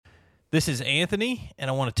This is Anthony, and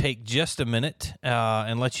I want to take just a minute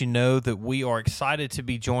and let you know that we are excited to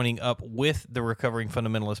be joining up with the Recovering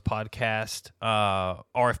Fundamentalist Podcast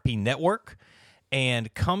RFP Network.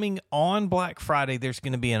 And coming on Black Friday, there's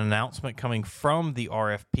going to be an announcement coming from the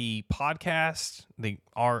RFP podcast,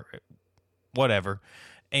 whatever.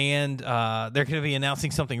 And they're going to be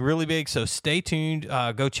announcing something really big, so stay tuned.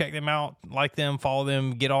 Go check them out, like them, follow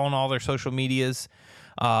them, get on all their social medias.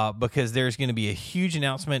 Because there's going to be a huge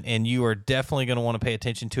announcement, and you are definitely going to want to pay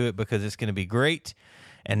attention to it because it's going to be great.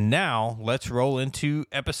 And now, let's roll into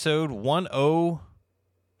episode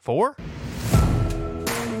 104.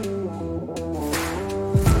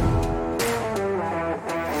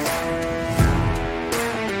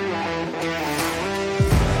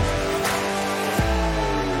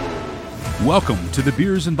 Welcome to the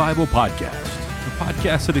Beers and Bible Podcast, a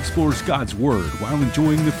podcast that explores God's Word while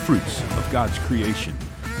enjoying the fruits of God's creation.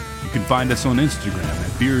 You can find us on Instagram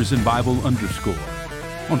at Beers and Bible _, on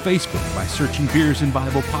Facebook by searching Beers and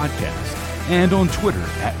Bible Podcast, and on Twitter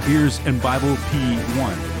at Beers and Bible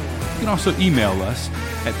P1. You can also email us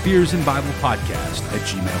at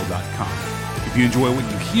beersandbiblepodcast@gmail.com. If you enjoy what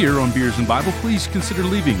you hear on Beers and Bible, please consider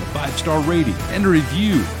leaving a 5-star rating and a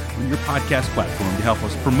review on your podcast platform to help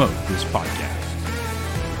us promote this podcast.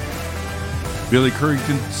 Billy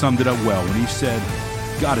Currington summed it up well when he said,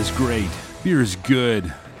 God is great, beer is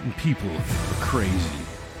good, and people are crazy.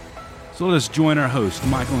 So let us join our hosts,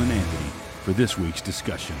 Michael and Anthony, for this week's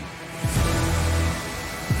discussion.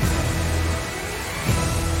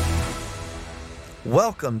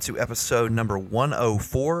 Welcome to episode number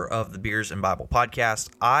 104 of the Beers and Bible Podcast.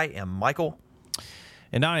 I am Michael.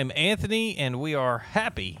 And I am Anthony, and we are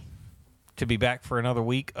happy to be back for another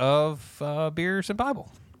week of Beers and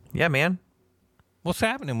Bible. Yeah, man. What's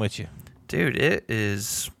happening with you? Dude, it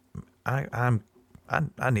is... I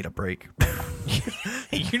need a break.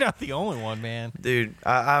 You're not the only one, man. Dude,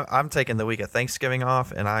 I'm taking the week of Thanksgiving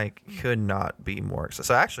off, and I could not be more excited.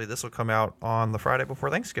 So actually, this will come out on the Friday before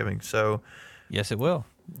Thanksgiving. So yes, it will.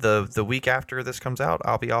 The week after this comes out,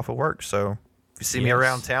 I'll be off of work. So if you see me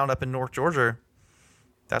around town up in North Georgia,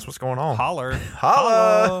 that's what's going on. Holler.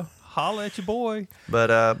 Holla. Holla at your boy.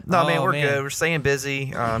 But no, man, we're good. We're staying busy.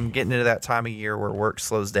 Getting into that time of year where work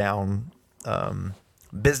slows down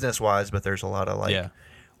business-wise, but there's a lot of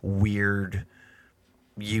weird,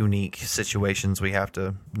 unique situations we have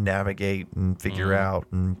to navigate and figure out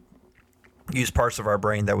and use parts of our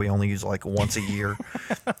brain that we only use like once a year.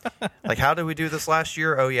 Like, how did we do this last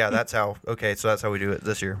year? Oh, yeah, that's how. Okay, so that's how we do it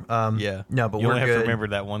this year. Yeah. No, but you we're only have good. to remember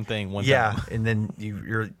that one thing one time. Yeah, and then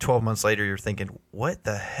you're 12 months later, you're thinking, what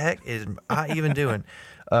the heck is I even doing?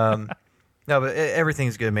 No, but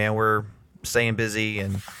everything's good, man. We're staying busy,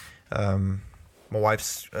 and my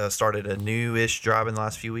wife's started a new-ish job in the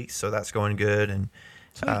last few weeks, so that's going good. And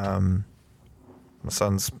my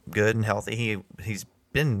son's good and healthy. He's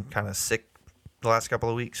been kind of sick the last couple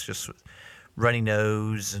of weeks, just with runny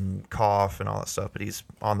nose and cough and all that stuff, but he's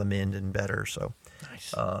on the mend and better. So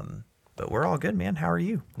Nice. But we're all good, man. How are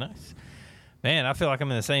you? Nice. Man, I feel like I'm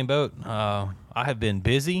in the same boat. I have been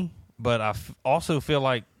busy, but I also feel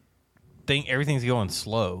like everything's going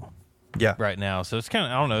slow right now. So it's kind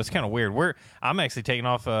of, I don't know, it's kind of weird. I'm actually taking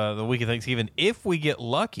off the week of Thanksgiving. If we get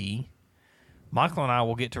lucky, Michael and I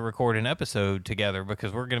will get to record an episode together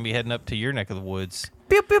because we're going to be heading up to your neck of the woods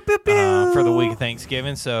Pew, pew, pew, pew. for the week of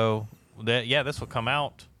Thanksgiving. So this will come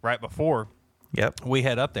out right before we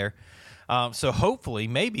head up there. So hopefully,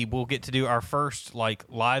 maybe we'll get to do our first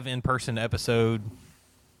live in-person episode,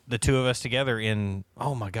 the two of us together in,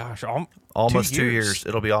 oh my gosh, almost 2 years.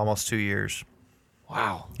 It'll be almost 2 years.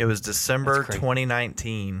 Wow. It was December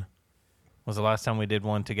 2019. Was the last time we did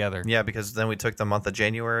one together. Yeah, because then we took the month of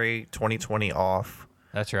January 2020 off.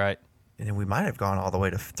 That's right. And then we might have gone all the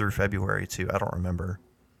way through February too. I don't remember.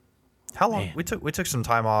 How long? Man. We took some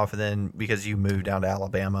time off, and then because you moved down to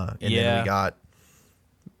Alabama, and then we got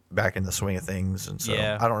back in the swing of things, and so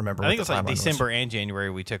I don't remember. I think it was like December and January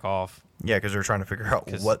we took off. Yeah, because we were trying to figure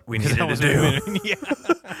out what we needed to do.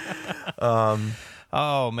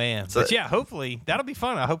 Oh man! So, but yeah, hopefully that'll be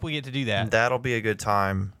fun. I hope we get to do that. That'll be a good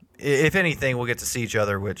time. If anything, we'll get to see each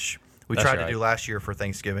other, which we tried to do last year for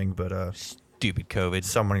Thanksgiving, but stupid COVID.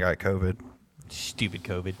 Someone got COVID. Stupid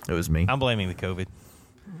COVID. It was me. I'm blaming the COVID.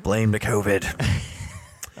 Blame the COVID.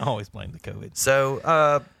 I always blame the COVID. So,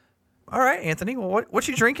 all right, Anthony. Well, what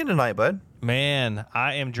you drinking tonight, bud? Man,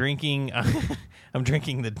 I am drinking. I'm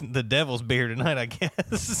drinking the devil's beer tonight, I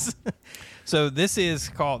guess. So this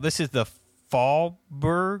is the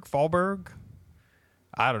Fallberg.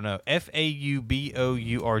 I don't know.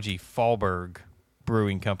 Faubourg. Fallberg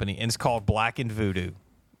Brewing Company, and it's called Blackened Voodoo.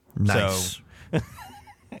 Nice. So,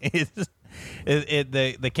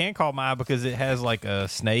 The can caught my eye because it has like a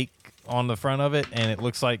snake on the front of it, and it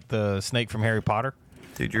looks like the snake from Harry Potter.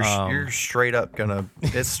 Dude, you're straight up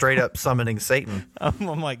it's straight up summoning Satan.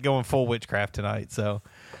 I'm like going full witchcraft tonight. So,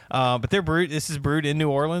 but they're brewed. This is brewed in New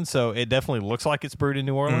Orleans, so it definitely looks like it's brewed in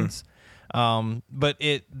New Orleans. But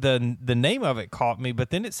the name of it caught me. But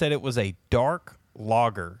then it said it was a dark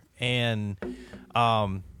lager, and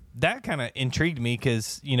that kind of intrigued me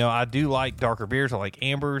because I do like darker beers. I like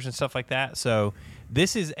ambers and stuff like that. So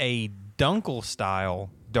this is a Dunkel style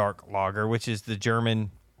dark lager, which is the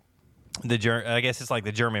German. I guess it's like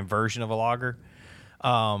the German version of a lager.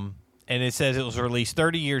 And it says it was released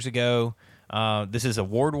 30 years ago. This is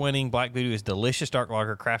award-winning. Black Voodoo is delicious dark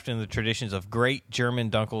lager crafted in the traditions of great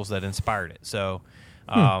German Dunkels that inspired it. So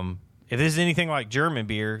if this is anything like German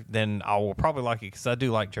beer, then I will probably like it because I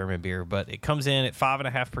do like German beer. But it comes in at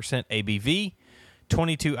 5.5% ABV,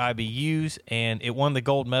 22 IBUs, and it won the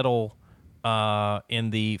gold medal for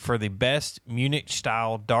the best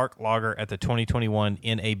Munich-style dark lager at the 2021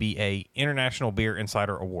 NABA International Beer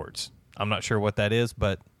Insider Awards. I'm not sure what that is,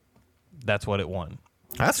 but that's what it won.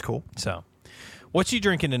 That's cool. So, what you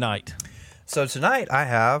drinking tonight? So tonight I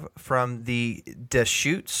have from the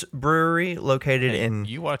Deschutes Brewery located in...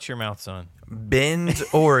 You watch your mouth, son. Bend,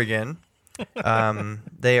 Oregon.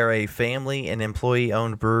 They are a family and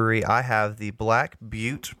employee-owned brewery. I have the Black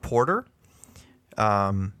Butte Porter.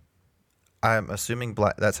 I'm assuming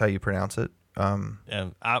that's how you pronounce it. I'm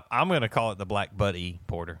going to call it the Black Buddy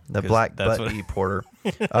Porter. The Black Buddy Porter.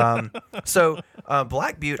 So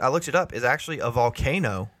Black Butte, I looked it up, is actually a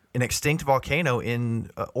volcano, an extinct volcano in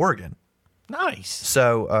Oregon. Nice.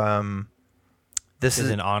 So this is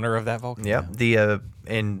in honor of that volcano. Yeah.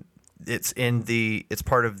 It's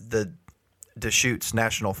part of the Deschutes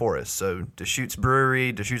National Forest. So Deschutes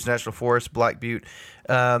Brewery, Deschutes National Forest, Black Butte.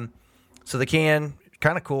 So the can,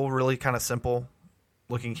 kind of cool, really kind of simple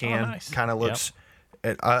looking can. Nice. Kind of looks.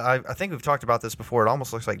 I think we've talked about this before. It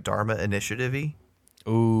almost looks like Dharma Initiative-y.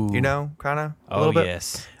 Ooh. Kind of. A little bit.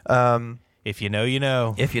 Yes. If you know, you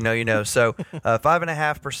know. If you know, you know. So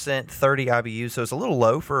 5.5%, 30 IBU. So it's a little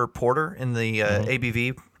low for porter in the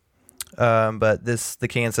ABV. But the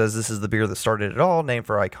can says this is the beer that started it all, named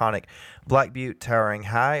for iconic Black Butte, towering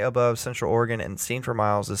high above Central Oregon and seen for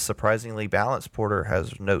miles. This surprisingly balanced porter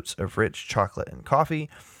has notes of rich chocolate and coffee,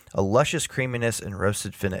 a luscious creaminess and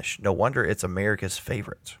roasted finish. No wonder it's America's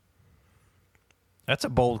favorite. That's a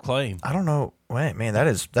bold claim. I don't know. Wait, man, that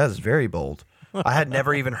is very bold. I had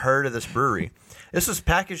never even heard of this brewery. This was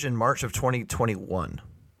packaged in March of 2021.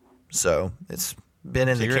 So it's been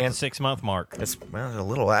in the can. At the 6-month mark. It's a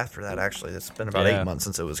little after that, actually. It's been about 8 months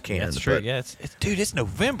since it was canned. That's true. Yeah, it's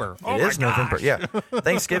November. It is November. Yeah.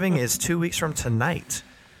 Thanksgiving is 2 weeks from tonight.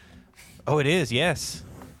 Oh, it is. Yes.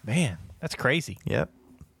 Man, that's crazy. Yep.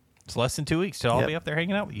 It's less than 2 weeks till I'll be up there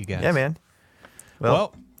hanging out with you guys. Yeah, man.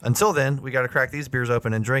 Well, until then, we got to crack these beers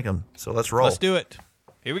open and drink them. So let's roll. Let's do it.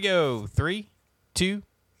 Here we go. 3, 2,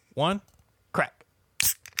 1, crack.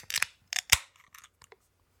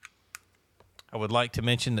 I would like to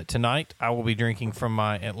mention that tonight I will be drinking from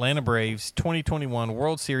my Atlanta Braves 2021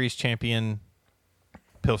 World Series champion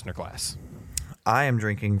Pilsner glass. I am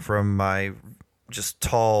drinking from my just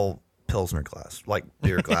tall Pilsner glass, like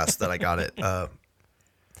beer glass that I got it.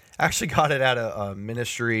 Actually got it at a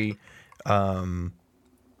ministry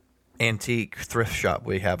antique thrift shop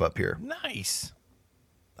we have up here. Nice.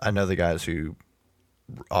 I know the guys who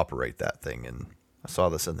operate that thing, and I saw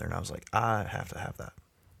this in there, and I was like, I have to have that.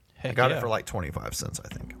 Heck I got it for like 25 cents, I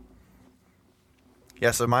think.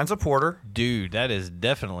 Yeah, so mine's a porter. Dude, that is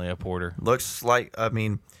definitely a porter. Looks like,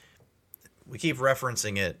 we keep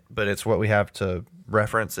referencing it, but it's what we have to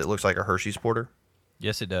reference. It looks like a Hershey's porter.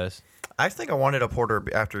 Yes, it does. I think I wanted a porter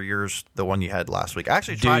after yours, the one you had last week. I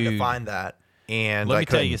actually tried to find that, and let me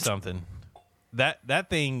tell you something. That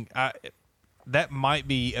thing, that might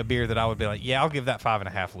be a beer that I would be like, yeah, I'll give that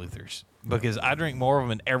 5.5 Luthers, because I drink more of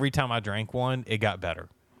them, and every time I drank one, it got better.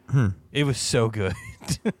 It was so good.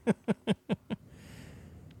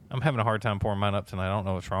 I'm having a hard time pouring mine up tonight. I don't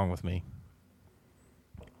know what's wrong with me.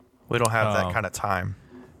 We don't have that kind of time.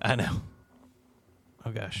 I know.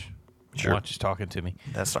 Oh gosh, sure. Watch is talking to me.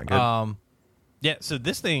 That's not good. Yeah. So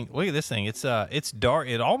this thing, look at this thing. It's dark.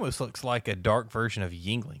 It almost looks like a dark version of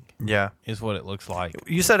Yuengling. Yeah, is what it looks like.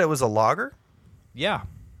 You said it was a lager. Yeah.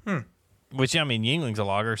 Which, I mean, Yuengling's a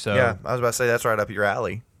lager, so yeah. I was about to say that's right up your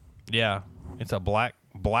alley. Yeah, it's a black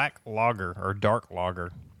lager or dark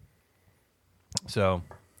lager. So,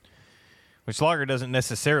 which lager doesn't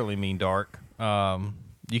necessarily mean dark.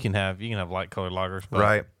 You can have light colored lagers, but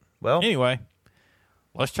right. Well, anyway,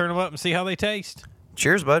 let's turn them up and see how they taste.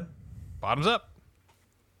 Cheers, bud. Bottoms up.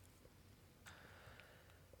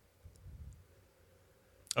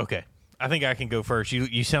 Okay. I think I can go first.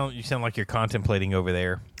 You sound like you're contemplating over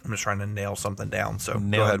there. I'm just trying to nail something down. So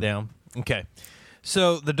nail it down. Okay.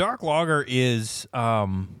 So the dark lager is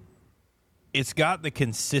it's got the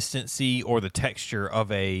consistency or the texture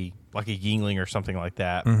of a Yuengling or something like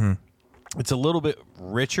that. Mm-hmm. It's a little bit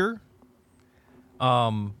richer.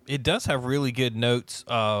 It does have really good notes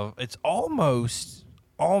of. It's almost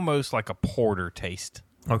like a porter taste.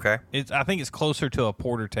 Okay. I think it's closer to a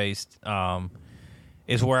porter taste.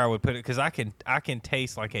 Is where I would put it, because I can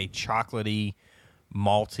taste like a chocolatey,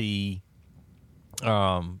 malty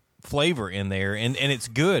flavor in there, and it's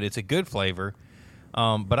good. It's a good flavor.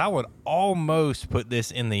 But I would almost put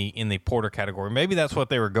this in the porter category. Maybe that's what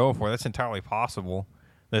they were going for. That's entirely possible.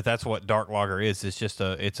 That's what dark lager is. It's just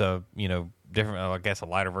a different, I guess, a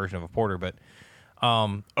lighter version of a porter. But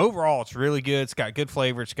overall, it's really good. It's got good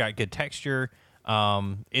flavor. It's got good texture.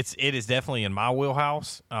 It is definitely in my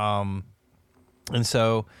wheelhouse. And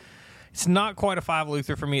so it's not quite a 5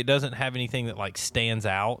 Luther for me. It doesn't have anything that stands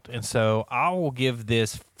out. And so I will give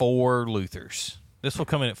this 4 Luthers. This will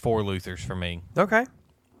come in at 4 Luthers for me. Okay.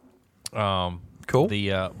 Cool.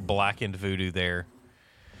 The blackened voodoo there.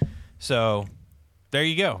 So there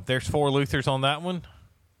you go. There's 4 Luthers on that one.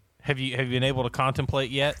 Have you been able to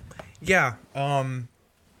contemplate yet? Yeah.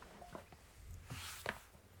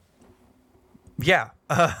 Yeah.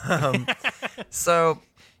 So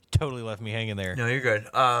totally left me hanging there. No, you're good.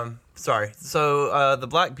 Sorry. So the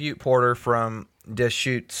Black Butte Porter from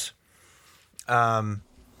Deschutes,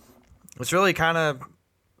 it's really kind of,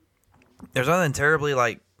 there's nothing terribly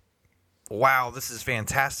wow, this is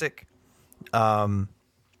fantastic.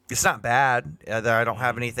 It's not bad. I don't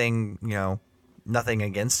have anything, nothing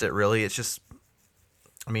against it really. It's just,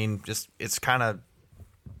 it's got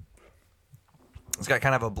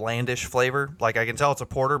kind of a blandish flavor. I can tell it's a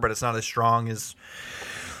porter, but it's not as strong as,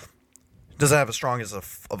 doesn't have as strong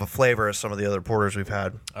of a flavor as some of the other porters we've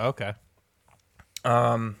had. Okay.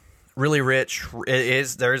 Really rich.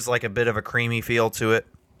 There's a bit of a creamy feel to it.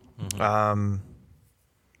 Mm-hmm.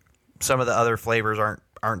 Some of the other flavors aren't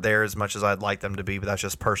there as much as I'd like them to be, but that's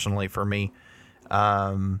just personally for me.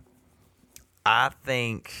 I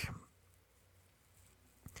think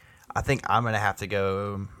I'm gonna have to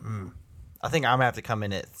go. I think I'm gonna have to come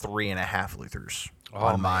in at 3.5 Luthers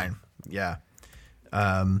on mine. Yeah.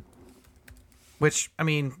 Which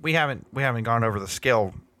we haven't gone over the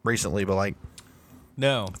scale recently, but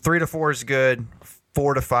no, 3 to 4 is good.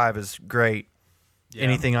 4 to 5 is great. Yeah.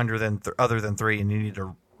 Anything other than 3, and you need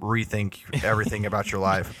to rethink everything about your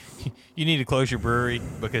life. You need to close your brewery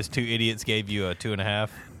because 2 idiots gave you a 2.5.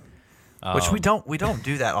 Which we don't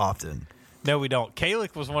do that often. No, we don't.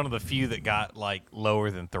 Kalik was one of the few that got lower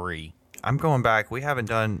than 3. I'm going back. We haven't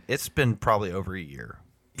done. It's been probably over a year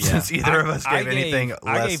since either of us gave anything less.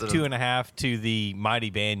 I gave 2.5 to the Mighty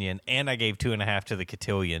Banyan, and I gave 2.5 to the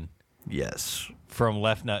Cotillion. Yes, from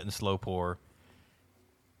Left Nut and Slow Pour.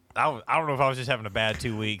 I don't know if I was just having a bad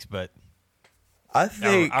 2 weeks, but I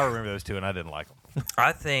think I remember those 2, and I didn't like them.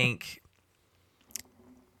 I think,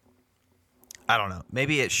 I don't know.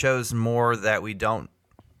 Maybe it shows more that we don't.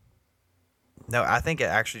 No, I think it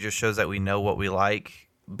actually just shows that we know what we like,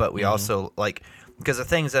 but we also because the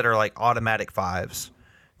things that are automatic 5s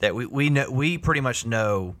that we know, we pretty much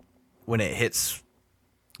know when it hits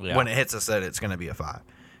us that it's going to be a 5.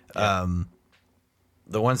 Yeah.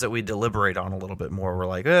 The ones that we deliberate on a little bit more, we're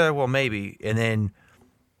like, well, maybe, and then.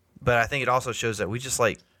 But I think it also shows that we just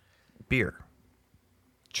like beer.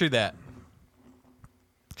 True that.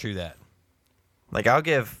 I'll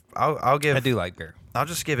give. I do like beer. I'll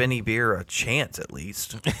just give any beer a chance at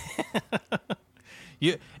least.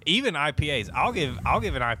 Even IPAs. I'll give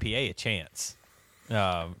an IPA a chance.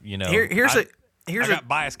 Here's I got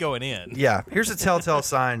bias going in. Yeah. Here's a telltale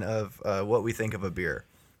sign of what we think of a beer.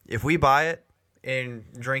 If we buy it and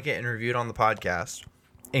drink it and review it on the podcast,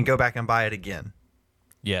 and go back and buy it again.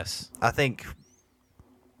 Yes. I think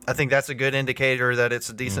that's a good indicator that it's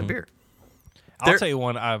a decent beer. I'll tell you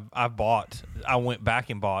one I've bought. I went back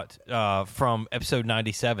and bought from episode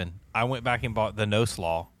 97. I went back and bought the No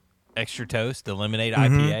Slaw Extra Toast, the Lemonade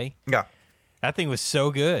IPA. Yeah. That thing was so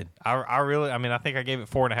good. I really, I think I gave it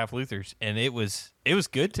 4.5 Luthers, and it was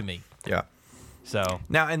good to me. Yeah. So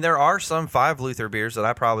now, and there are some 5 Luther beers that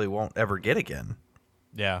I probably won't ever get again.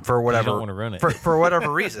 Yeah. For whatever. You don't want to ruin it. For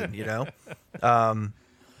whatever reason,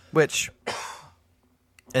 which,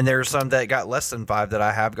 and there's some that got less than 5 that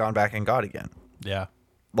I have gone back and got again. Yeah.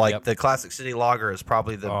 The Classic City Lager is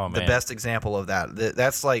probably the best example of that.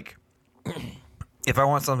 That's if I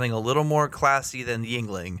want something a little more classy than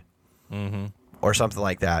Yuengling, or something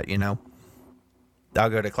like that, I'll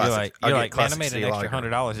go to Classic. You're like, man, I made City an extra Lager.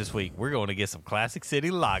 $100 this week. We're going to get some Classic City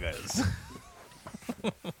lagers.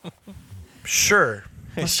 Sure.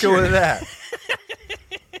 Let's go with that.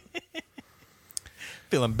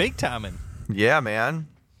 Feeling big timing. Yeah, man.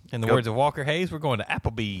 In the words of Walker Hayes, we're going to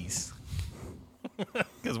Applebee's.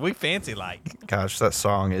 Because we fancy like. Gosh, that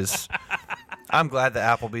song is... I'm glad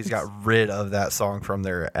that Applebee's got rid of that song from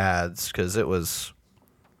their ads because it was...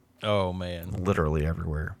 Oh, man. Literally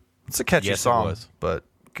everywhere. It's a catchy Yes, it song, was. but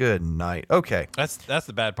good night. Okay. That's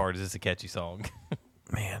the bad part is it's a catchy song.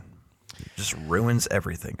 Man, it just ruins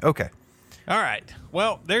everything. Okay. All right.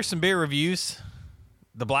 Well, there's some beer reviews.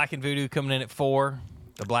 The Black and Voodoo coming in at 4.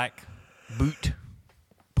 The Black Boot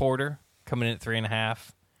Porter coming in at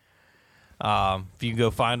 3.5. If you can go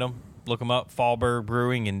find them, look them up. Fallberg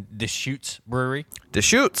Brewing and Deschutes Brewery.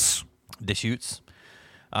 Deschutes.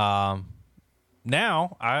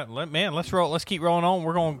 Now, let's roll. Let's keep rolling on.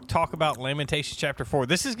 We're going to talk about Lamentations chapter 4.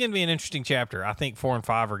 This is going to be an interesting chapter. I think 4 and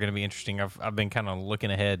 5 are going to be interesting. I've been kind of looking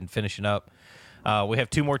ahead and finishing up. We have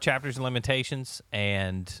 2 more chapters in Lamentations,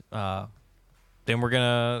 and then we're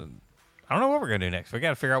gonna. I don't know what we're gonna do next. We got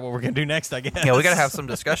to figure out what we're gonna do next, I guess. Yeah, we got to have some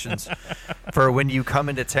discussions for when you come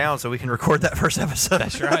into town, so we can record that first episode.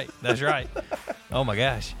 That's right. Oh my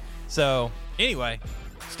gosh. So anyway.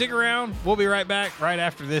 Stick around. We'll be right back right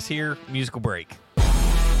after this here musical break.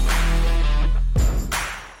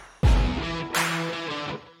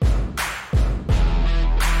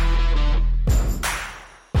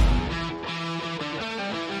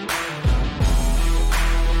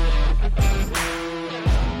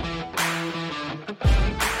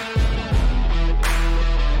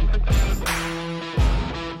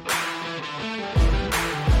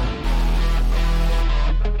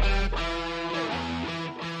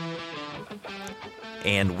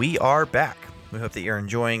 And we are back. We hope that you're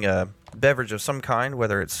enjoying a beverage of some kind,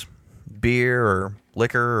 whether it's beer or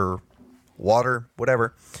liquor or water,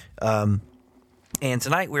 whatever. And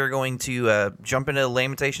tonight we're going to jump into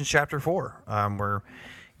Lamentations chapter 4. We're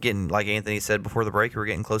getting, like Anthony said before the break, we're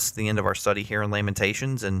getting close to the end of our study here in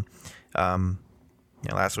Lamentations. And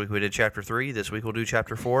last week we did chapter 3. This week we'll do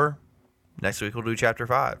chapter 4. Next week we'll do chapter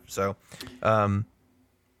 5. So...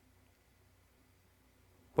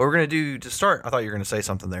 what we're going to do to start, I thought you were going to say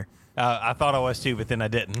something there. I thought I was too, but then I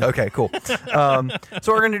didn't. Okay, cool. So what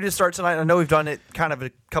we're going to do to start tonight, I know we've done it kind of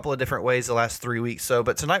a couple of different ways the last 3 weeks,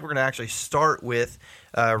 but tonight we're going to actually start with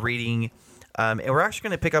reading, and we're actually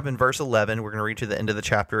going to pick up in verse 11. We're going to read to the end of the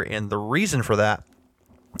chapter, and the reason for that,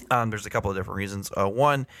 there's a couple of different reasons.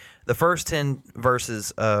 One, the first 10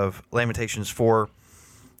 verses of Lamentations 4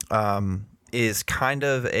 is kind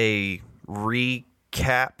of a rehash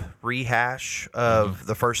of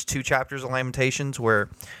the first 2 chapters of Lamentations, where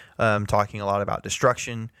talking a lot about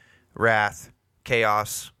destruction, wrath,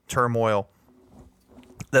 chaos, turmoil,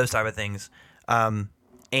 those type of things.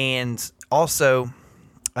 And also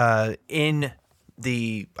in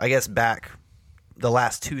the, I guess, back the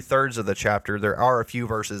last 2/3 of the chapter, there are a few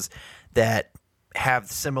verses that have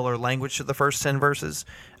similar language to the first 10 verses.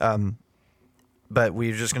 But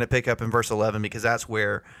we're just going to pick up in verse 11 because that's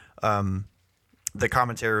where the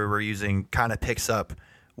commentary we're using kind of picks up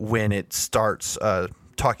when it starts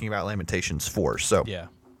talking about Lamentations 4. So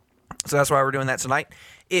that's why we're doing that tonight.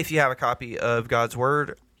 If you have a copy of God's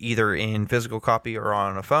Word, either in physical copy or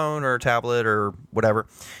on a phone or a tablet or whatever,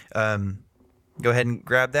 go ahead and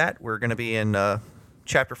grab that. We're going to be in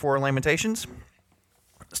chapter 4 of Lamentations,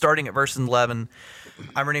 starting at verse 11.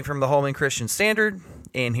 I'm reading from the Holman Christian Standard,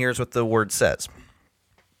 and here's what the Word says.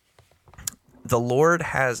 The Lord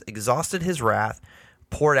has exhausted his wrath,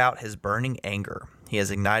 poured out his burning anger. He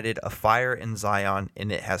has ignited a fire in Zion,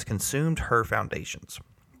 and it has consumed her foundations.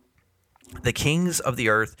 The kings of the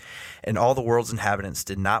earth and all the world's inhabitants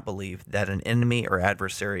did not believe that an enemy or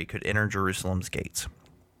adversary could enter Jerusalem's gates.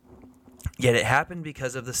 Yet it happened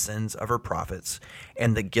because of the sins of her prophets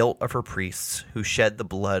and the guilt of her priests, who shed the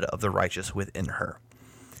blood of the righteous within her.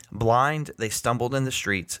 Blind, they stumbled in the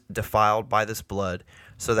streets, defiled by this blood,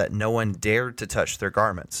 so that no one dared to touch their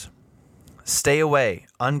garments. Stay away,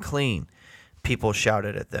 unclean, people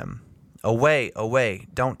shouted at them. Away, away,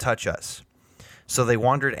 don't touch us. So they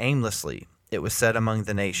wandered aimlessly. It was said among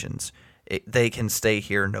the nations, they can stay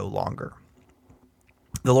here no longer.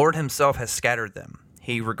 The Lord himself has scattered them.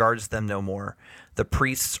 He regards them no more. The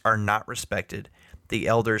priests are not respected. The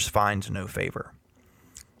elders find no favor.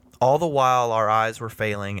 All the while our eyes were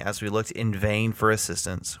failing as we looked in vain for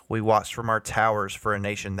assistance. We watched from our towers for a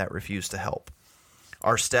nation that refused to help.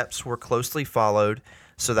 Our steps were closely followed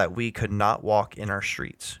so that we could not walk in our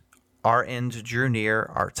streets. Our end drew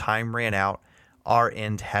near, our time ran out, our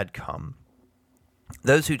end had come.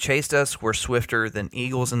 Those who chased us were swifter than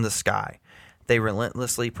eagles in the sky. They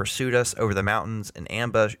relentlessly pursued us over the mountains and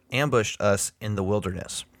ambushed us in the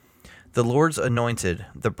wilderness. The Lord's anointed,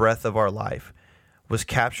 the breath of our life, was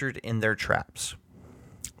captured in their traps.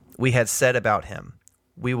 We had said about him,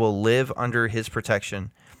 we will live under his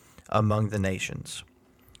protection among the nations.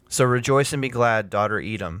 So rejoice and be glad, daughter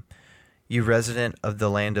Edom, you resident of the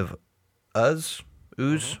land of Uz.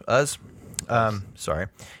 Yet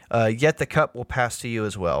the cup will pass to you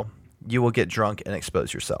as well. You will get drunk and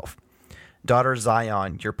expose yourself. Daughter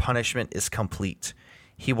Zion, your punishment is complete.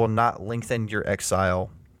 He will not lengthen your exile,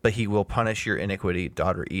 but he will punish your iniquity,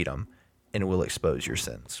 daughter Edom, and will expose your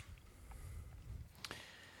sins.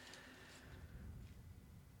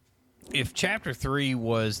 If chapter 3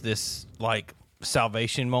 was this like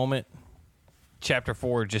salvation moment, chapter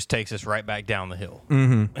 4 just takes us right back down the hill.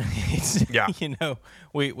 Mm-hmm.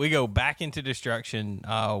 We go back into destruction.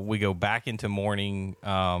 We go back into mourning.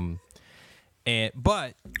 But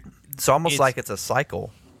it's almost like it's a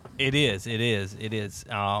cycle. It is. It is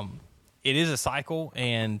a cycle,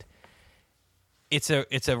 and it's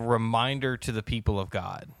a reminder to the people of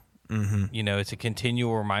God. Mm-hmm. It's a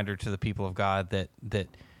continual reminder to the people of God that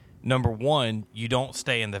number one, you don't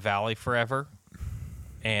stay in the valley forever,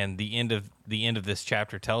 and the end of this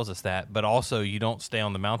chapter tells us that. But also, you don't stay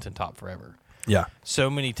on the mountaintop forever. Yeah.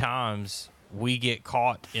 So many times we get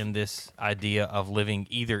caught in this idea of living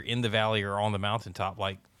either in the valley or on the mountaintop.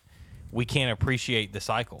 Like, we can't appreciate the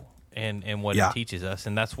cycle and what it teaches us.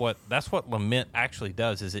 And that's what lament actually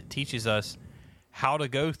does, is it teaches us how to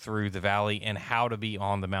go through the valley and how to be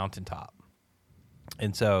on the mountaintop.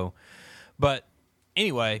 And so, but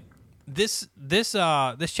anyway, this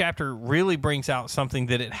chapter really brings out something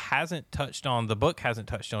that it hasn't touched on, the book hasn't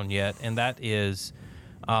touched on yet, and that is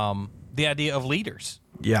the idea of leaders.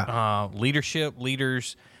 Yeah. Leadership,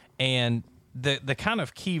 leaders, and the kind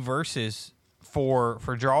of key verses for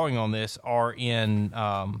drawing on this are in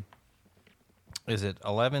is it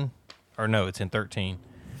 11? Or no, it's in 13.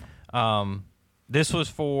 This was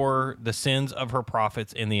for the sins of her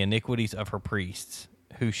prophets and the iniquities of her priests,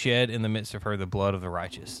 who shed in the midst of her the blood of the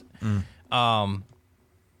righteous.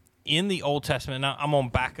 In the Old Testament, now I'm going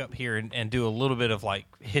to back up here and do a little bit of like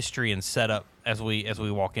history and setup as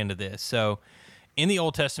we walk into this. So in the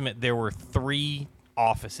Old Testament, there were 3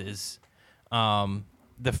 offices.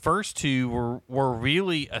 The first 2 were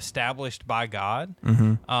really established by God.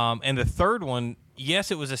 Mm-hmm. And the third one,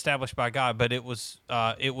 yes, it was established by God, but it was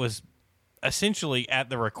essentially at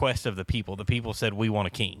the request of the people. The people said, we want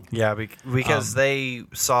a king. Yeah, because they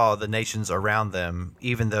saw the nations around them,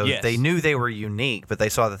 even though they knew they were unique, but they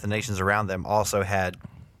saw that the nations around them also had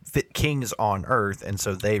kings on earth, and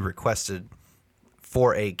so they requested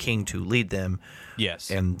for a king to lead them.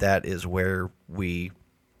 Yes. And that is where we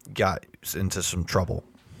got into some trouble.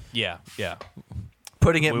 Yeah.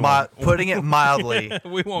 Putting it mildly,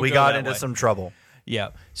 we got into some trouble. Yeah.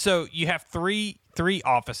 So you have three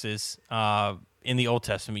offices in the Old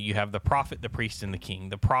Testament. You have the prophet, the priest, and the king.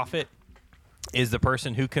 The prophet is the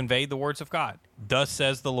person who conveyed the words of God. Thus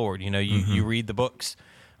says the Lord. You read the books.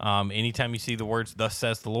 Anytime you see the words, thus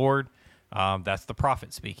says the Lord, that's the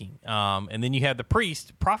prophet speaking. And then you have the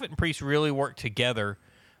priest. Prophet and priest really work together,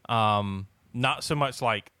 not so much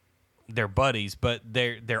like they're buddies, but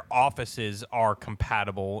their offices are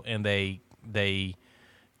compatible, and they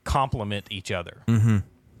complement each other. Mm-hmm.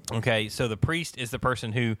 Okay, so the priest is the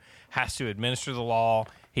person who has to administer the law.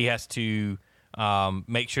 He has to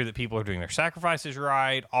make sure that people are doing their sacrifices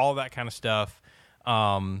right, all that kind of stuff,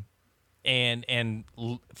 and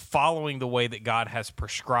following the way that God has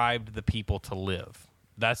prescribed the people to live.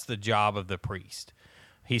 That's the job of the priest.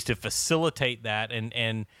 He's to facilitate that,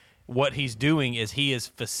 and what he's doing is he is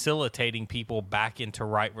facilitating people back into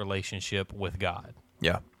right relationship with God.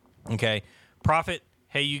 Yeah. Okay, prophet,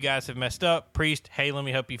 hey, you guys have messed up. Priest, hey, let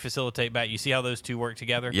me help you facilitate back. You see how those two work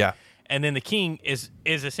together? Yeah. And then the king is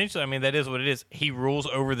essentially, I mean, that is what it is. He rules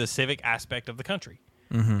over the civic aspect of the country.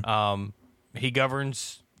 Mm-hmm. He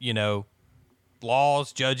governs,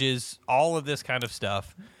 laws, judges, all of this kind of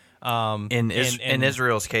stuff. In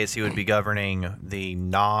Israel's case, he would be governing the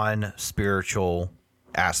non-spiritual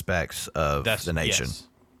aspects of the nation. Yes.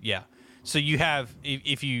 Yeah. So you have,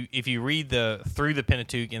 if you read through the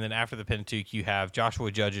Pentateuch, and then after the Pentateuch, you have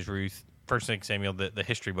Joshua, Judges, Ruth, 1 2 Samuel, the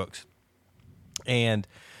history books. And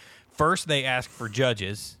first they ask for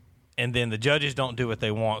judges, and then the judges don't do what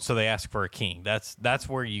they want, so they ask for a king. That's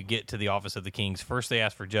where you get to the office of the kings. First they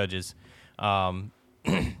ask for judges. The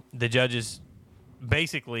judges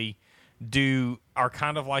basically are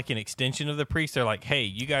kind of like an extension of the priest. They're like, hey,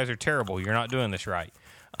 you guys are terrible. You're not doing this right.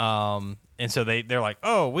 And so they're like,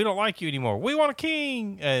 oh, we don't like you anymore. We want a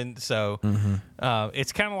king. And so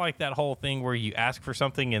it's kind of like that whole thing where you ask for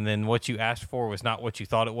something and then what you asked for was not what you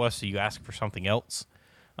thought it was, so you ask for something else.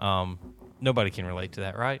 Nobody can relate to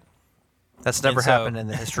that, right? That's never happened in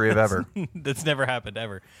the history of ever. That's never happened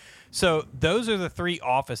ever. So those are the 3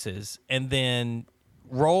 offices, and then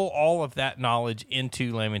roll all of that knowledge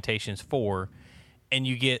into Lamentations 4, and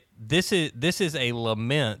you get this is a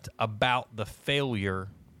lament about the failure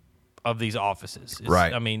of these offices.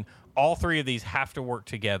 Right. I mean, all 3 of these have to work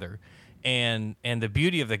together, and the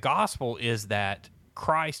beauty of the gospel is that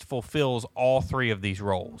Christ fulfills all 3 of these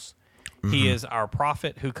roles. He is our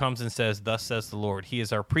prophet who comes and says, "Thus says the Lord." He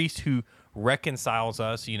is our priest who reconciles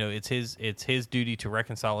us. You know, it's his duty to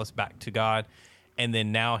reconcile us back to God, and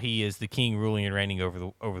then now he is the king ruling and reigning over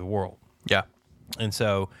the world. Yeah. And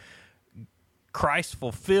so Christ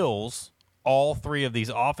fulfills all 3 of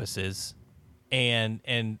these offices,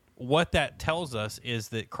 and what that tells us is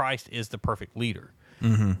that Christ is the perfect leader.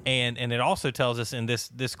 And it also tells us, and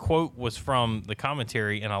this quote was from the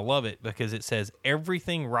commentary, and I love it because it says,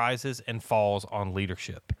 everything rises and falls on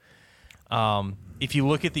leadership. If you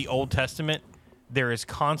look at the Old Testament, there is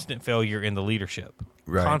constant failure in the leadership.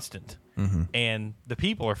 Right. Constant. And the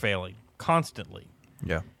people are failing constantly.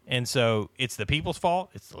 Yeah. And so it's the people's fault,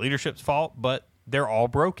 it's the leadership's fault, but they're all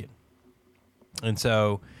broken. And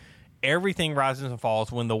so everything rises and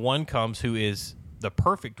falls. When the one comes who is the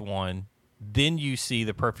perfect one, then you see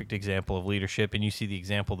the perfect example of leadership, and you see the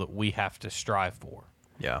example that we have to strive for.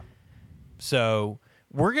 Yeah. So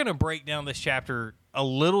we're going to break down this chapter a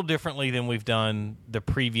little differently than we've done the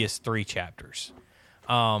previous 3 chapters.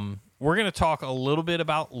 We're going to talk a little bit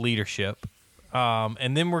about leadership,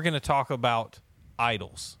 and then we're going to talk about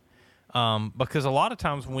idols. Because a lot of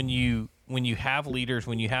times when you have leaders,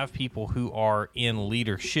 when you have people who are in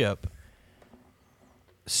leadership,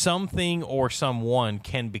 something or someone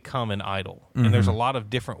can become an idol. And there's a lot of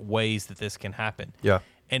different ways that this can happen. Yeah.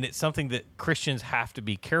 And it's something that Christians have to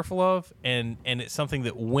be careful of, and it's something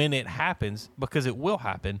that when it happens, because it will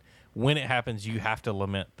happen, when it happens, you have to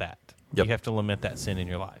lament that. Yep. You have to lament that sin in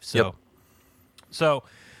your life. So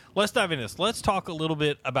let's dive into this. Let's talk a little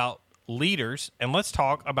bit about leaders, and let's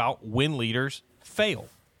talk about when leaders fail,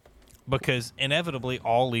 because inevitably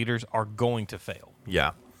all leaders are going to fail.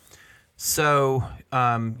 Yeah. So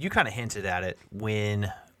you kind of hinted at it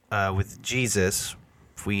when with Jesus,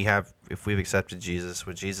 if we've accepted Jesus,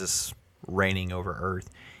 with Jesus reigning over earth,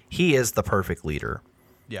 he is the perfect leader.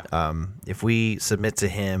 Yeah. If we submit to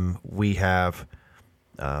him, we have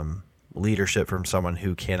leadership from someone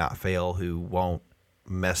who cannot fail, who won't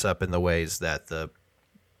mess up in the ways that the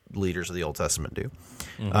leaders of the Old Testament do.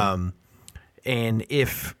 And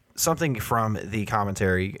if something from the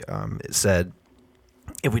commentary said,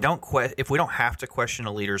 if we don't have to question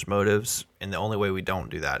a leader's motives, and the only way we don't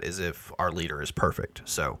do that is if our leader is perfect.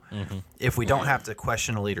 So if we don't have to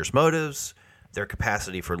question a leader's motives, their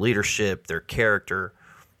capacity for leadership, their character,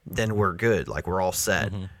 then we're good. Like, we're all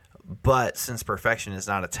set. But since perfection is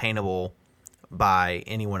not attainable by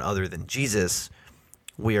anyone other than Jesus,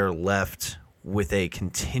 we are left with a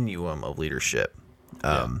continuum of leadership.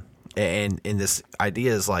 And this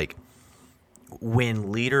idea is like,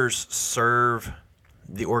 when leaders serve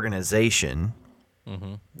the organization,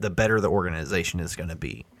 the better the organization is going to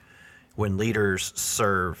be. When leaders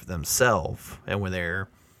serve themselves, and when they're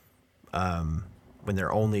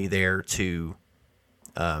only there to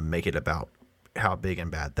make it about how big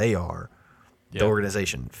and bad they are, the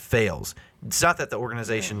organization fails. It's not that the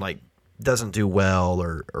organization like doesn't do well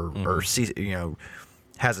or sees,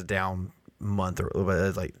 has a down month, or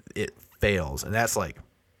like it fails, and that's like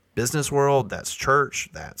business world, that's church,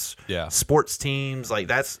 that's sports teams, like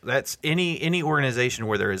that's any organization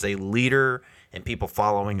where there is a leader and people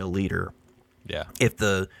following a leader. Yeah. If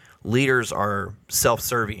the leaders are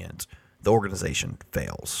self-servient, the organization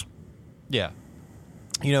fails. Yeah.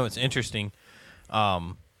 It's interesting.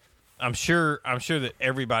 I'm sure that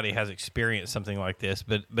everybody has experienced something like this,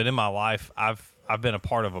 but in my life, I've been a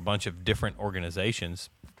part of a bunch of different organizations,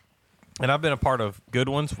 and I've been a part of good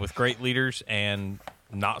ones with great leaders and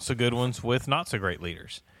not so good ones with not so great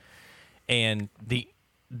leaders. And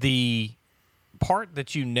the part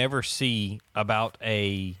that you never see about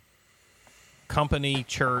a company,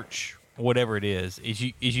 church, whatever it is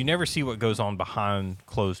you never see what goes on behind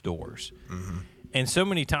closed doors. And so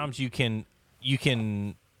many times you can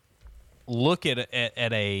look at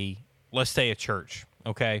a, let's say, a church.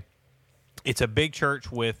 Okay, it's a big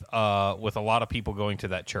church with a lot of people going to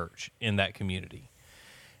that church in that community,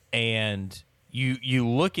 and you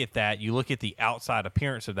look at that, you look at the outside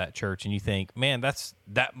appearance of that church, and you think, man,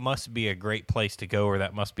 that must be a great place to go, or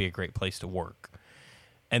that must be a great place to work.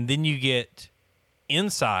 And then you get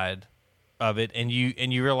inside of it, and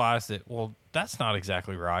you realize that, well, that's not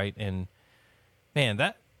exactly right, and man,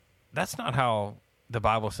 that's not how the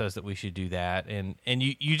Bible says that we should do that, and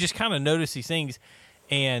you just kind of notice these things,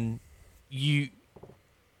 and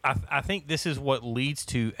I think this is what leads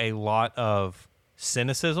to a lot of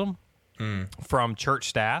cynicism from church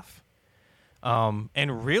staff,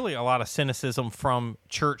 and really a lot of cynicism from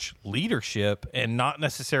church leadership, and not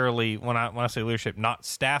necessarily, when I say leadership, not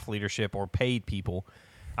staff leadership or paid people.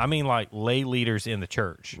 I mean like lay leaders in the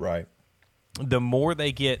church. Right. The more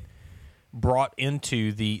they get brought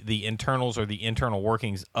into the internals or the internal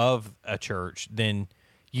workings of a church, then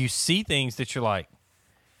you see things that you're like,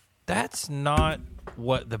 that's not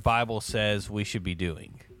what the Bible says we should be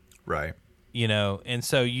doing. Right. You know, and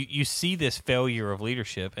so you see this failure of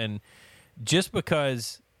leadership, and just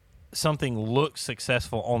because something looks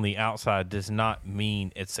successful on the outside does not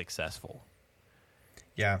mean it's successful.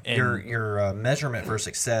 Yeah, And your measurement for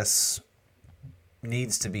success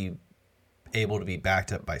needs to be able to be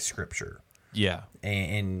backed up by Scripture. Yeah.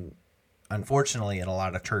 And unfortunately, in a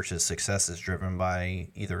lot of churches, success is driven by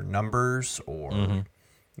either numbers or,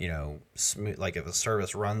 you know, smooth, like if a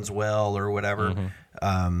service runs well or whatever.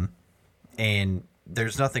 And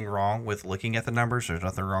there's nothing wrong with looking at the numbers. There's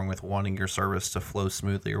nothing wrong with wanting your service to flow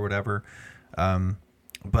smoothly or whatever.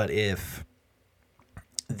 But if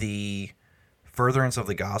the furtherance of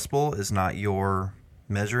the gospel is not your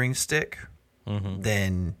measuring stick,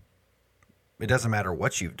 then it doesn't matter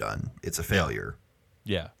what you've done. It's a failure.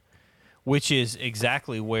 Yeah. Which is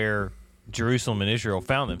exactly where Jerusalem and Israel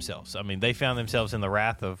found themselves. I mean, they found themselves in the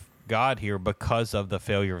wrath of God here because of the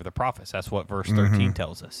failure of the prophets. That's what verse 13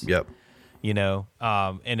 tells us. Yep. You know,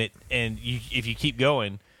 if you keep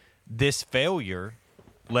going, this failure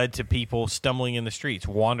led to people stumbling in the streets,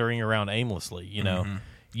 wandering around aimlessly. You know,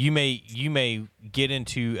 you may get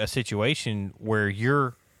into a situation where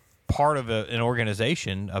you're part of an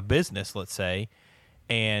organization, a business, let's say,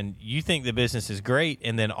 and you think the business is great,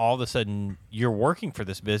 and then all of a sudden you're working for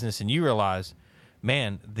this business, and you realize,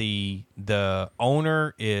 man, the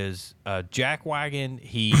owner is a jackwagon.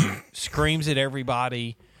 He screams at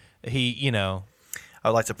everybody. He, you know,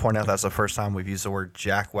 I'd like to point out that's the first time we've used the word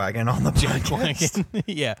jackwagon on the podcast.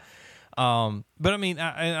 Yeah. But I mean,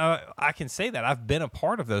 I can say that I've been a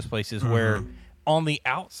part of those places where on the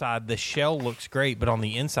outside the shell looks great, but on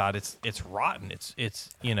the inside it's rotten. It's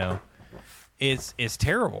you know, it's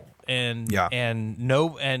terrible. And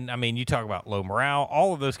I mean, you talk about low morale,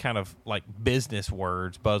 all of those kind of like business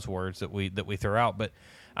words, buzzwords that we throw out. But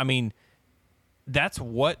I mean, that's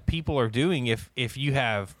what people are doing if you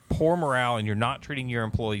have poor morale and you're not treating your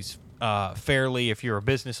employees fairly. If you're a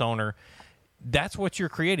business owner, that's what you're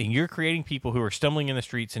creating. You're creating people who are stumbling in the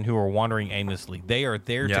streets and who are wandering aimlessly. They are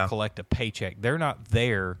there to collect a paycheck. They're not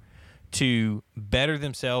there to better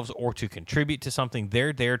themselves or to contribute to something.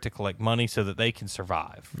 They're there to collect money so that they can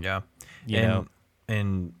survive. Yeah. You know?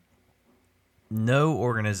 And no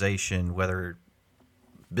organization, whether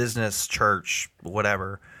business, church,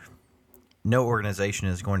 whatever, no organization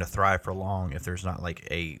is going to thrive for long if there's not like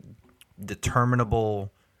a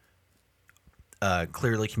determinable,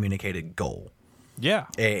 clearly communicated goal. Yeah.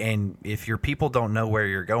 And if your people don't know where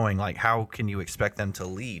you're going, like how can you expect them to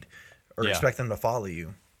lead or expect them to follow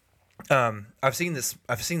you? I've seen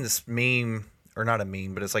this meme, or not a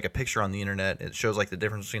meme, but it's like a picture on the internet. It shows like the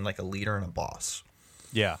difference between like a leader and a boss.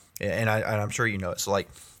 Yeah. And I'm sure you know it. So like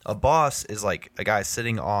a boss is like a guy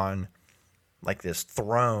sitting on like this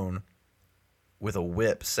throne with a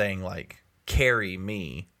whip saying like, carry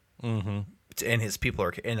me. And his people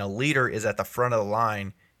are, and a leader is at the front of the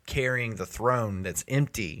line carrying the throne that's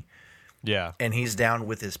empty. Yeah. And he's down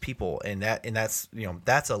with his people. And that's, you know,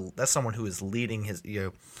 that's someone who is leading his, you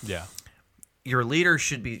know. Yeah. Your leader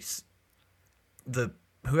should be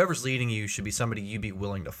whoever's leading you should be somebody you'd be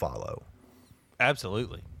willing to follow.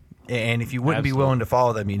 Absolutely. And if you wouldn't be willing to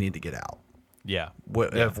follow them, you need to get out. Yeah.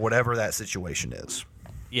 Of whatever that situation is.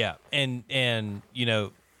 Yeah. And you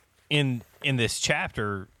know, in this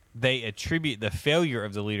chapter, they attribute the failure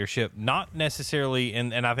of the leadership not necessarily,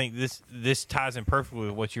 and I think this ties in perfectly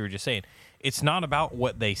with what you were just saying. It's not about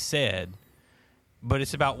what they said, but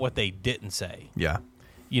it's about what they didn't say. Yeah.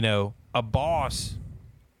 You know, a boss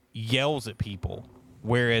yells at people,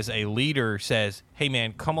 whereas a leader says, hey,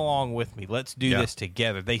 man, come along with me. Let's do this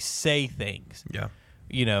together. They say things. Yeah.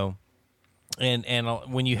 You know, and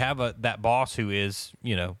when you have that boss who is,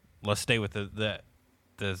 you know, let's stay with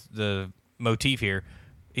the motif here.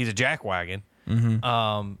 He's a jackwagon.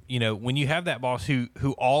 You know, when you have that boss who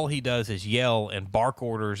all he does is yell and bark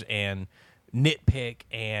orders and nitpick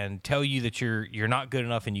and tell you that you're not good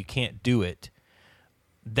enough and you can't do it,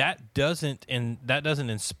 that doesn't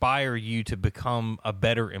inspire you to become a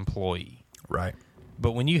better employee. Right.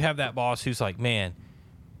 But when you have that boss who's like, man,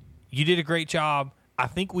 you did a great job. I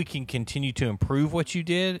think we can continue to improve what you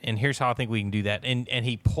did, and here's how I think we can do that. And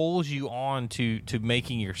he pulls you on to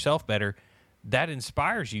making yourself better. That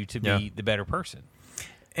inspires you to be the better person.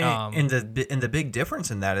 And the big difference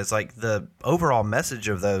in that is like the overall message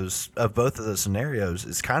of both of those scenarios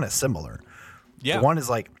is kind of similar. Yeah. One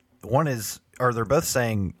is they're both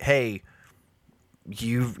saying, hey,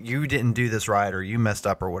 you didn't do this right, or you messed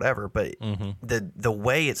up, or whatever. But the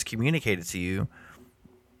way it's communicated to you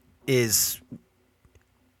is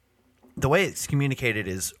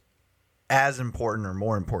as important or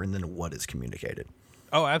more important than what is communicated.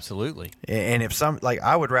 Oh, absolutely. And if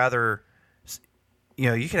I would rather,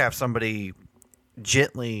 you could have somebody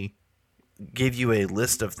gently give you a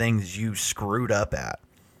list of things you screwed up at.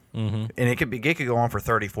 And it could go on for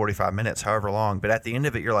 30, 45 minutes, however long. But at the end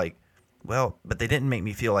of it, you're like, well, but they didn't make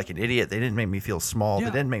me feel like an idiot. They didn't make me feel small.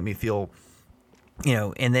 Yeah. They didn't make me feel,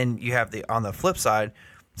 and then you have on the flip side,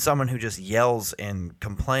 someone who just yells and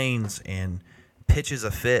complains and pitches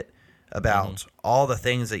a fit about all the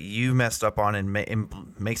things that you messed up on and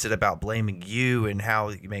makes it about blaming you and how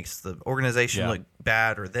it makes the organization look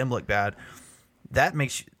bad or them look bad. That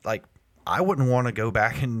makes you like, I wouldn't want to go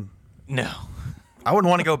back and I wouldn't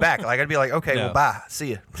want to go back. Like, I'd be like, okay, well, bye,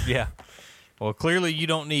 see you. Yeah. Well, clearly you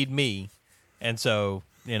don't need me. And so,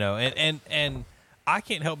 and I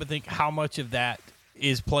can't help but think how much of that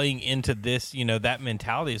is playing into this, that